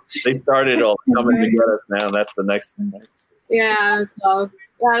 They started all coming to get us now. That's the next thing. Yeah. So.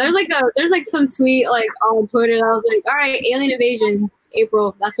 Yeah, there's like some tweet like on Twitter that was like, all right, alien invasions,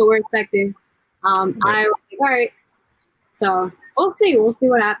 April. That's what we're expecting. I was like, all right. So we'll see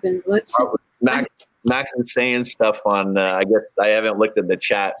what happens. Max is saying stuff on. I guess I haven't looked at the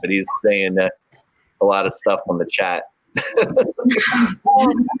chat, but he's saying a lot of stuff on the chat.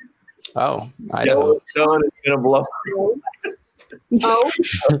 Oh, I know. Stone is gonna blow. Oh,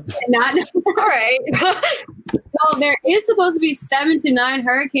 not all right. So there is supposed to be 7 to 9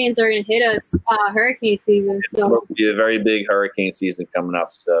 hurricanes that are going to hit us hurricane season. It's supposed to be a very big hurricane season coming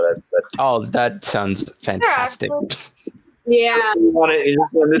up. So that's. Oh, that sounds fantastic. Yeah. When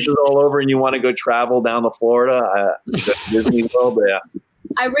this is all over and you want to go travel down to Florida, Disney World, yeah.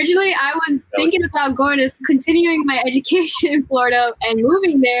 Originally, I was thinking about continuing my education in Florida and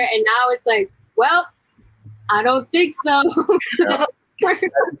moving there, and now it's like, well, I don't think so.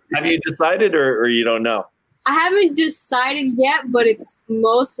 Have you decided, or you don't know? I haven't decided yet, but it's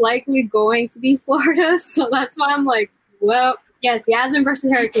most likely going to be Florida. So that's why I'm like, well, yes, Yasmin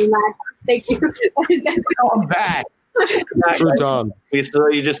versus Hurricane Max. Thank you. I'm back. We saw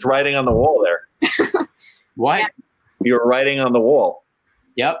you just writing on the wall there. What? Yeah. You were writing on the wall.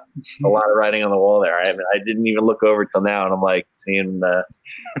 Yep. A lot of writing on the wall there. I didn't even look over till now, and I'm like seeing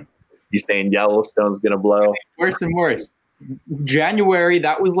you saying Yellowstone's gonna blow. Worse and worse. January,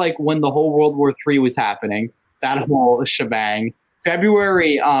 that was like when the whole World War III was happening. That whole shebang.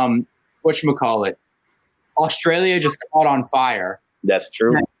 February, whatchamacallit, Australia just caught on fire. That's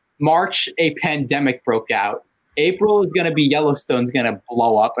true. March, a pandemic broke out. April is going to be Yellowstone's going to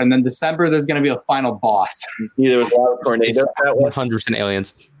blow up, and then December there's going to be a final boss. There was a lot of tornadoes. 100%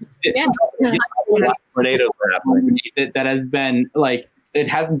 aliens. Yeah. Tornadoes were happening. That has been like, it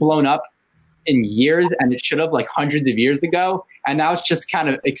hasn't blown up in years, and it should have like hundreds of years ago, and now it's just kind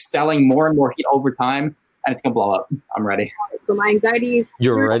of excelling more and more heat over time, and it's going to blow up. I'm ready. So my anxiety is...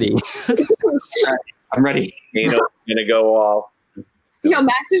 You're ready. I'm ready. Going to go off.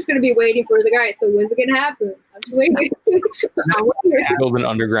 Max is just going to be waiting for the guy. So when's it going to happen? I'm just waiting. Build an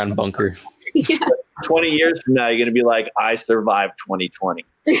underground bunker. Yeah. 20 years from now, you're going to be like, I survived 2020.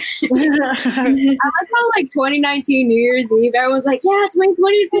 I like how like 2019 New Year's Eve, everyone's like, yeah,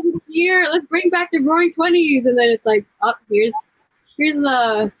 2020 is going to be the year. Let's bring back the Roaring 20s. And then it's like, oh, here's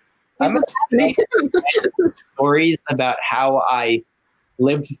what's happening. Stories about how I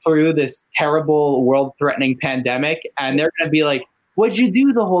lived through this terrible world-threatening pandemic, and they're going to be like, what'd you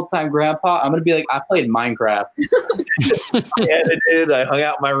do the whole time, Grandpa? I'm going to be like, I played Minecraft. I edited. I hung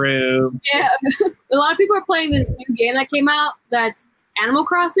out in my room. Yeah. A lot of people are playing this new game that came out that's Animal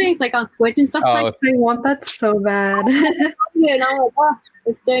Crossing. It's like on Twitch and stuff like that. I want that so bad. And I'm like, oh,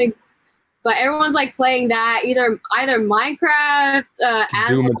 it stinks. But everyone's like playing that, either Minecraft, Doom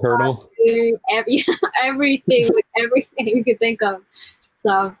Animal Eternal. Crossing, everything, like everything you could think of.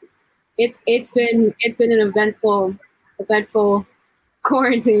 So it's been an eventful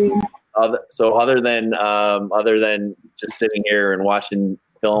quarantine. So other than just sitting here and watching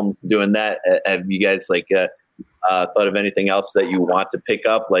films, doing that, have you guys thought of anything else that you want to pick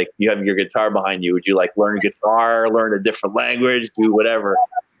up? Like, you have your guitar behind you. Would you like learn guitar, learn a different language, do whatever?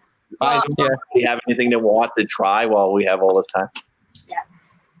 Do you have anything that we want to try while we have all this time?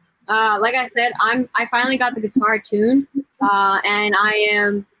 Yes. Like I said, I finally got the guitar tuned, and I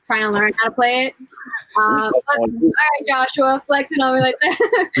am trying to learn how to play it. All right, Joshua, flexing on me like that.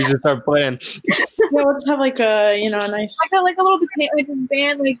 You just start playing. Yeah, we'll just have like a nice. I got like a little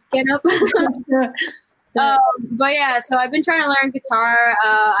band, like get up. But yeah, so I've been trying to learn guitar.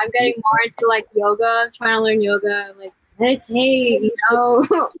 I'm getting more into like yoga. I'm trying to learn yoga, like meditate,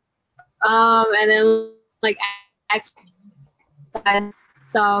 and then like exercise.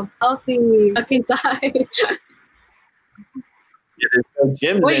 So healthy, look inside. There's no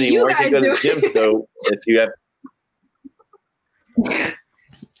gyms What do anymore. you guys go to do? the gym, so if you have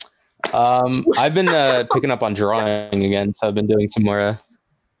I've been picking up on drawing again, so I've been doing some more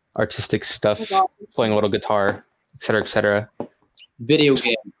artistic stuff, playing a little guitar, etc., etc. Video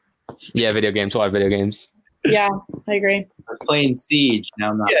games. Yeah, video games. A lot of video games. Yeah, I agree. I was playing Siege. Now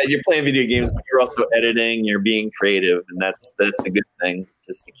I'm not. Yeah, you're playing video games, but you're also editing. You're being creative, and that's a good thing. It's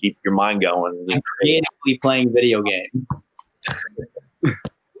just to keep your mind going. I'm creatively playing video games.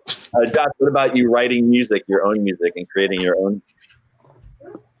 Josh, what about you writing music, your own music, and creating your own?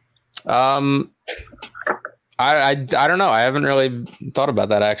 I don't know. I haven't really thought about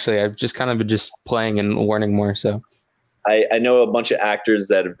that, actually. I've just kind of been just playing and learning more. So I know a bunch of actors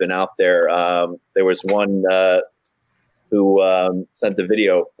that have been out there. There was one who sent the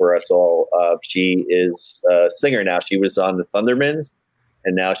video for us all. She is a singer now. She was on the Thundermans,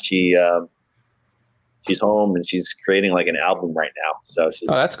 and now she's home and she's creating like an album right now. So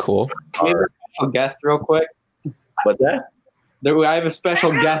that's cool. We have a special guest real quick. What's that? I have a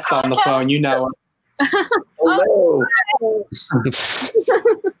special guest on the phone. You know her. Hello.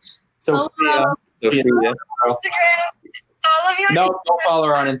 Sophia. Sophia. No, don't follow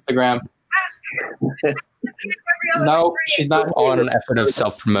her on Instagram. No, she's not. All in an effort of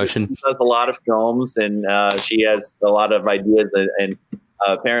self-promotion. She does a lot of films, and she has a lot of ideas, and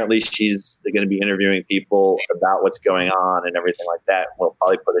apparently she's going to be interviewing people about what's going on and everything like that. We'll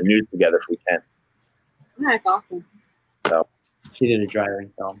probably put a news together if we can. That's awesome. So she did a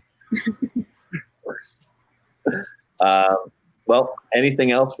driving film. Well,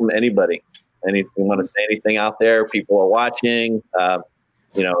 anything else from anybody? You want to say anything out there? People are watching.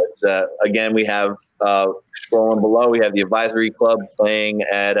 It's again, we have scrolling below. We have the Advisory Club playing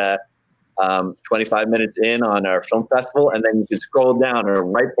at 25 minutes in on our film festival, and then you can scroll down, or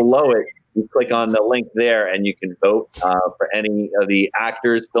right below it, you click on the link there, and you can vote for any of the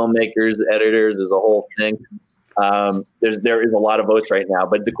actors, filmmakers, editors. There's a whole thing. There is a lot of votes right now,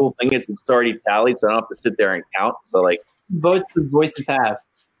 but the cool thing is it's already tallied, so I don't have to sit there and count. So like, votes the voices have.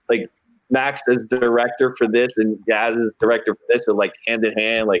 Like Max is director for this, and Jazz is director for this. So like hand in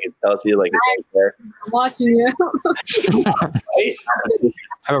hand, like it tells you like it's right there. I'm watching you. Right?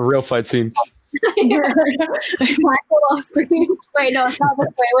 Have a real fight scene. Michael off screen. Wait, no, it's not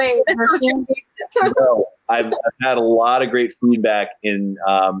this way. Wait, that's not true. No, I've had a lot of great feedback in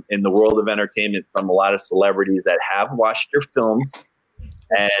the world of entertainment from a lot of celebrities that have watched your films,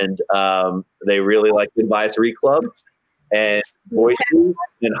 and they really like the Advisory Club and Voices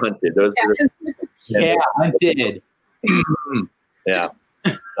and Hunted. Those are Hunted. yeah.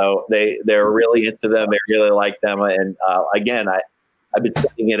 So they're really into them. They really like them. And again, I've been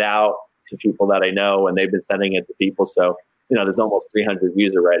sending it out to people that I know, and they've been sending it to people. So, there's almost 300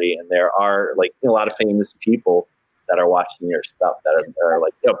 views already. And there are a lot of famous people that are watching your stuff that are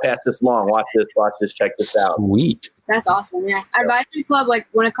like, pass this along, watch this, check this out. Sweet. That's awesome. Yeah. Advisory Club,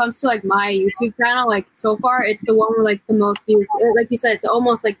 when it comes to my YouTube channel, so far it's the one with the most views. Like you said, it's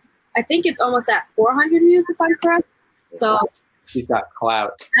almost I think it's almost at 400 views if I'm correct. So she's got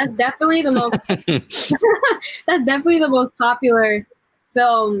clout. That's definitely the most. That's definitely the most popular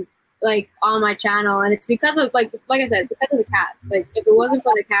film on my channel, and it's because of like I said, it's because of the cast. If it wasn't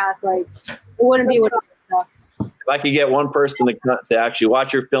for the cast, it wouldn't be what it is. So. If I could get one person to actually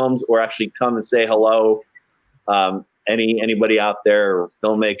watch your films or actually come and say hello, anybody out there,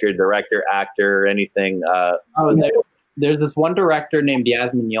 filmmaker, director, actor, anything. There's this one director named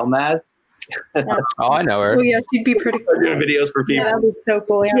Yasmin Yilmaz. Oh, I know her. Oh yeah, she'd be pretty cool. Doing videos for people. Yeah, that'd be so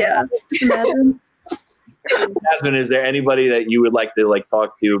cool. Yeah. Yasmin, is there anybody that you would like to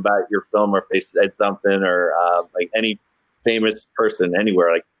talk to about your film, or if they said something, or any famous person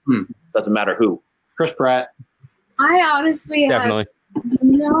anywhere? Doesn't matter who. Chris Pratt. I honestly have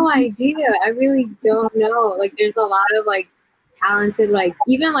no idea. I really don't know. There's a lot of talented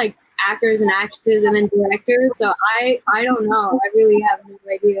even actors and actresses and then directors. So I don't know. I really have no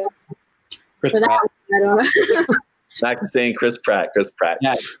idea. Chris For that, I don't know. Max is saying Chris Pratt. Chris Pratt.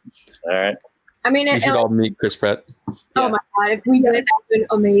 Yeah. All right. I mean, we should all meet Chris Pratt. Oh my god, if we did, that would be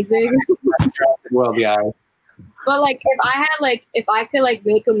amazing. Well, yeah. But if I could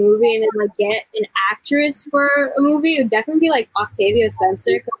make a movie and then get an actress for a movie, it would definitely be Octavia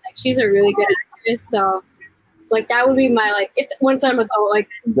Spencer, because she's a really good actress. So that would be my once I'm adult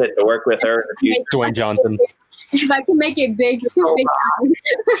to work with her. Dwayne Johnson. If I can make it big,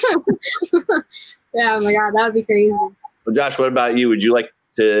 yeah, oh my god, that would be crazy. Well, Josh, what about you? Would you like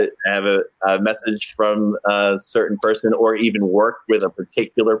to have a message from a certain person, or even work with a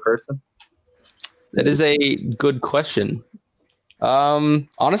particular person? That is a good question.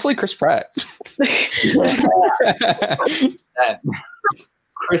 Honestly, Chris Pratt.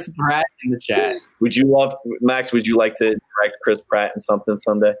 Chris Pratt in the chat. Would you Max, would you like to direct Chris Pratt in something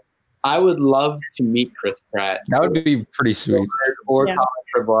someday? I would love to meet Chris Pratt. That would be pretty sweet. Or Colin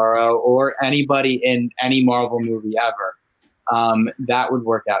Trevorrow, or anybody in any Marvel movie ever. That would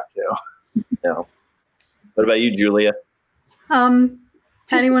work out too. No. What about you, Julia?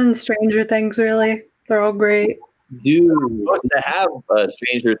 Anyone in Stranger Things, really. They're all great. Dude. We're supposed to have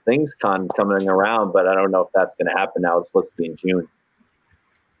Stranger Things con coming around, but I don't know if that's going to happen now. It's supposed to be in June.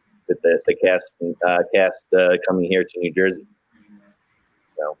 With the cast coming here to New Jersey.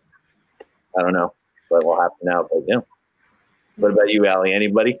 So, I don't know what will happen now, but yeah. What about you, Allie?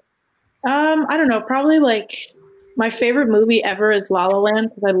 Anybody? I don't know. Probably my favorite movie ever is La La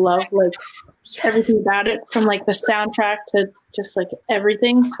Land, because I love everything about it, from the soundtrack to just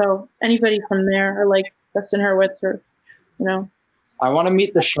everything. So anybody from there, or Dustin Hurwitz, or I want to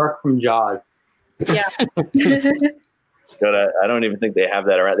meet the shark from Jaws. Yeah. I don't even think they have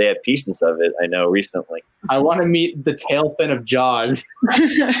that around. They had pieces of it, I know, recently. I want to meet the tail fin of Jaws.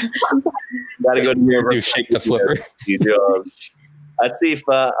 Got to go to New Shake the Flipper. Let's see if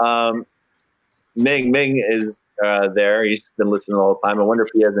Ming is there. He's been listening the whole time. I wonder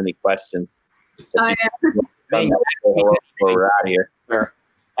if he has any questions. Oh, yeah. We're out of here. For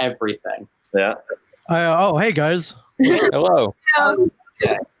everything. Yeah. Hey guys. Hello.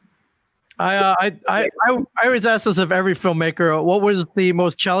 I always ask this of every filmmaker. What was the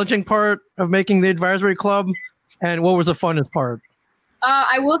most challenging part of making the Advisory Club, and what was the funnest part?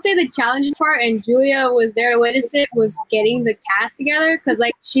 I will say the challenges part, and Julia was there to witness it, was getting the cast together. Because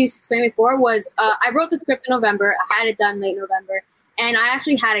she explained before, was I wrote the script in November. I had it done late November, and I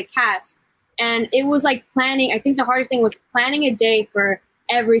actually had a cast. And it was planning. I think the hardest thing was planning a day for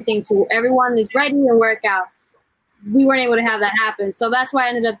everything to everyone is ready and work out. We weren't able to have that happen. So that's why I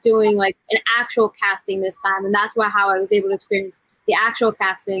ended up doing an actual casting this time. And that's how I was able to experience the actual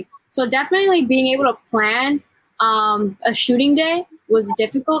casting. So definitely being able to plan a shooting day was a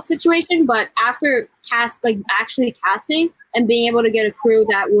difficult situation. But after actually casting and being able to get a crew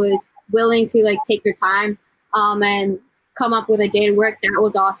that was willing to take their time and come up with a day to work, that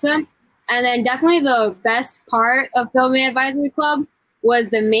was awesome. And then definitely the best part of filming Advisory Club was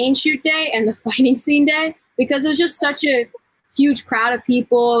the main shoot day and the fighting scene day, because it was just such a huge crowd of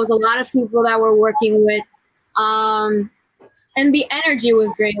people. It was a lot of people that we're working with. And the energy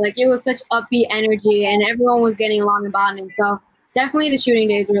was great. Like, it was such upbeat energy, and everyone was getting along and bonding. So definitely the shooting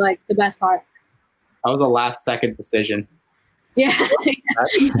days were like the best part. That was a last second decision. Yeah.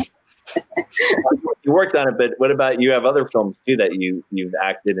 You worked on it, but what about you? Have other films too that you've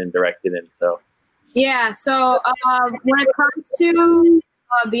acted and directed in? So Yeah. So when it comes to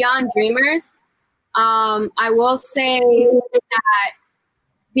Beyond Dreamers, I will say that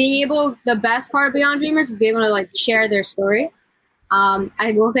the best part of Beyond Dreamers was being able to like share their story.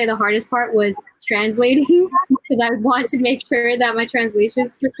 I will say the hardest part was translating because I want to make sure that my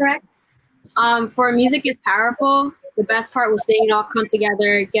translations were correct. For Music is Powerful, the best part was seeing it all come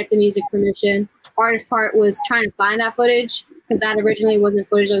together, get the music permission. Hardest part was trying to find that footage because that originally wasn't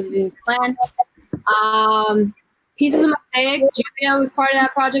footage I was using to plan. Pieces of Mosaic, Julia was part of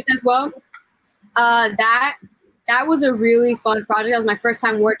that project as well. That was a really fun project. That was my first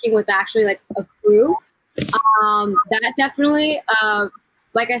time working with actually like a crew. That definitely,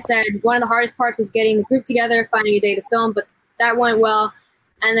 like I said, one of the hardest parts was getting the group together, finding a day to film, but that went well.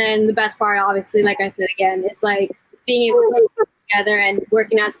 And then the best part, obviously, like I said again, it's like being able to work together and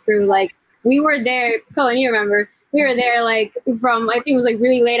working as a crew. Like, we were there, Cullen, you remember, we were there like from, I think it was like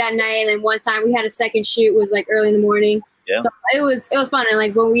really late at night, and then one time we had a second shoot, was like early in the morning. Yeah. So it was fun. And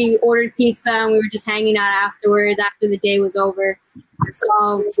like when we ordered pizza and we were just hanging out afterwards after the day was over.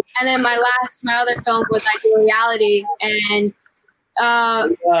 So, and then my other film was I Do Reality, and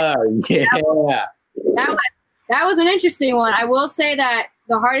that was an interesting one. I will say that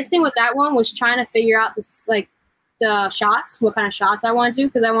the hardest thing with that one was trying to figure out this, like, the shots, what kind of shots I wanted to,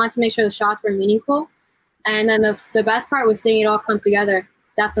 because I wanted to make sure the shots were meaningful. And then the best part was seeing it all come together.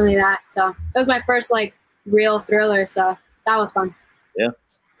 Definitely that. So that was my first like real thriller. So that was fun. Yeah.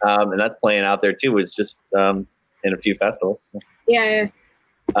 And that's playing out there too. Was just in a few festivals. Yeah.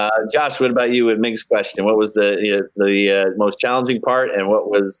 Josh, what about you with Ming's question? What was the most challenging part, and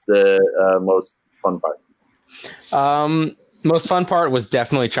what was the most fun part? Most fun part was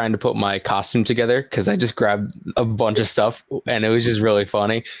definitely trying to put my costume together because I just grabbed a bunch of stuff and it was just really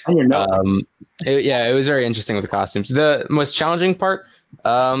funny. It was very interesting with the costumes. The most challenging part,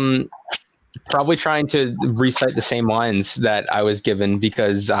 probably trying to recite the same lines that I was given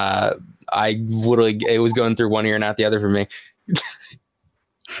because it was going through one ear and out the other for me.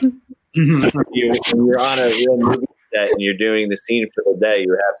 You're on a real movie set and you're doing the scene for the day,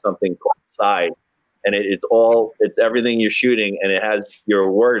 you have something called side. And it's everything you're shooting, and it has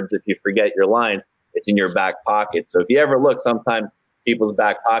your words. If you forget your lines, it's in your back pocket. So if you ever look, sometimes people's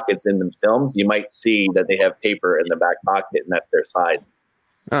back pockets in the films, you might see that they have paper in the back pocket, and that's their sides.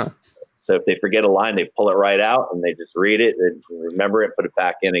 Oh. So if they forget a line, they pull it right out, and they just read it, and remember it, put it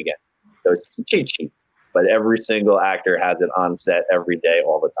back in again. So it's a cheat sheet. But every single actor has it on set every day,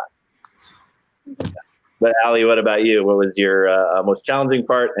 all the time. But Ali, what about you? What was your most challenging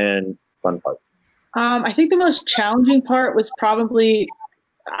part and fun part? I think the most challenging part was probably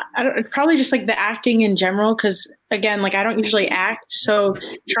just like the acting in general, because again, like I don't usually act, so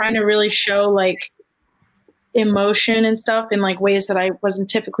trying to really show like emotion and stuff in like ways that I wasn't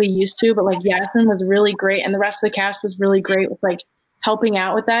typically used to. But like Yasmin was really great, and the rest of the cast was really great with like helping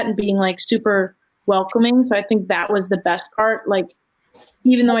out with that and being like super welcoming. So I think that was the best part. Like,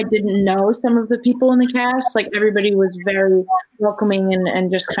 even though I didn't know some of the people in the cast, like everybody was very welcoming and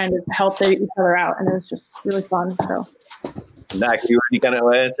just kind of helped each other out. And it was just really fun. So, Mac, you already kind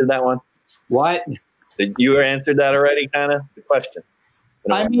of answered that one? What? Did you answer that already, kind of, the question?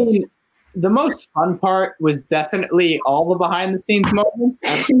 I mean, the most fun part was definitely all the behind the scenes moments.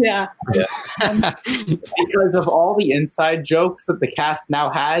 Yeah. Because of all the inside jokes that the cast now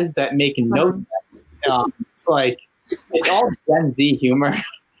has that make no sense. Like, it's all Gen Z humor.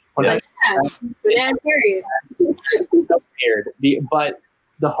 Period. So weird. But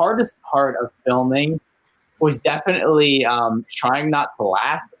the hardest part of filming was definitely trying not to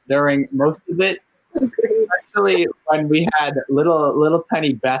laugh during most of it. Especially when we had little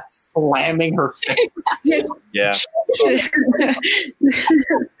tiny Beth slamming her face. Yeah. She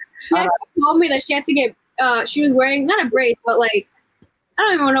actually told me that she had to get, she was wearing, not a brace, but like,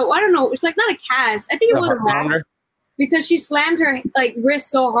 I don't know. It's like not a cast. I think it was a wrap. Because she slammed her like wrist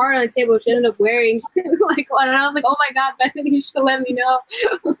so hard on the table, she ended up wearing like one. And I was like, "Oh my God, Bethany, you should let me know."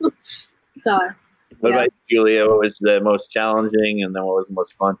 So, what about you, Julia? What was the most challenging, and then what was the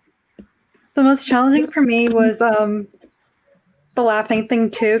most fun? The most challenging for me was the laughing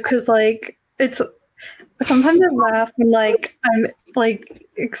thing too, because like it's sometimes I laugh when like I'm like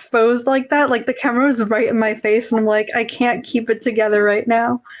exposed like that, like the camera is right in my face, and I'm like I can't keep it together right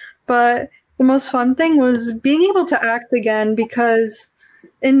now, but. The most fun thing was being able to act again because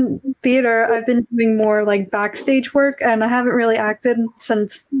in theater, I've been doing more like backstage work, and I haven't really acted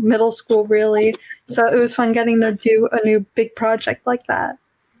since middle school, really. So it was fun getting to do a new big project like that.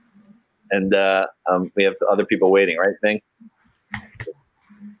 And we have other people waiting, right, Thing?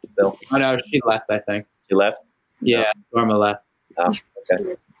 Still? Oh no, she left. I think She left? Yeah, Norma left. Oh,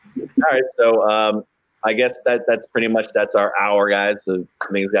 okay. All right. So I guess that's pretty much that's our hour, guys. So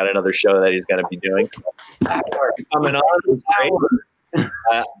Ming's got another show that he's going to be doing. Coming on, it was great.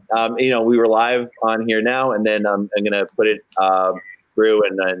 We were live on here now, and then I'm going to put it through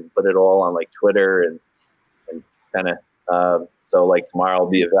and then put it all on like Twitter and kind of so like tomorrow will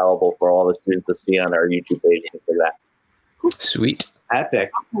be available for all the students to see on our YouTube page and things like that. Sweet.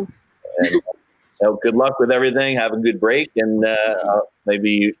 Epic. And, good luck with everything. Have a good break, and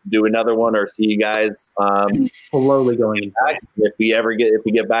maybe do another one or see you guys Slowly going back. If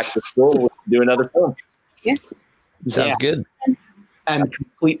we get back to school, we'll do another film. Yeah. Sounds good. and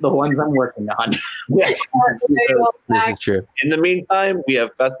complete the ones I'm working on. Yeah. This is true. In the meantime, we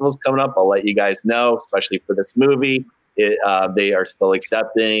have festivals coming up. I'll let you guys know, especially for this movie. They are still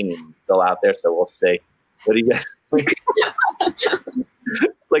accepting and still out there, so we'll see. What do you guys think?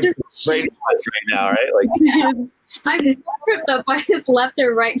 It's like pretty much right now, right? Like I tripped up by his left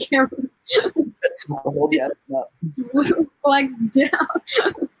or right camera. Flex down.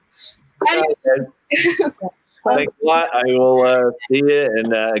 Anyways, thanks a lot. I will see you,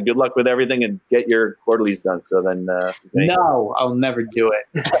 and good luck with everything, and get your quarterlies done. So then, No, I'll never do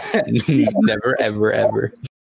it. Never, ever, ever.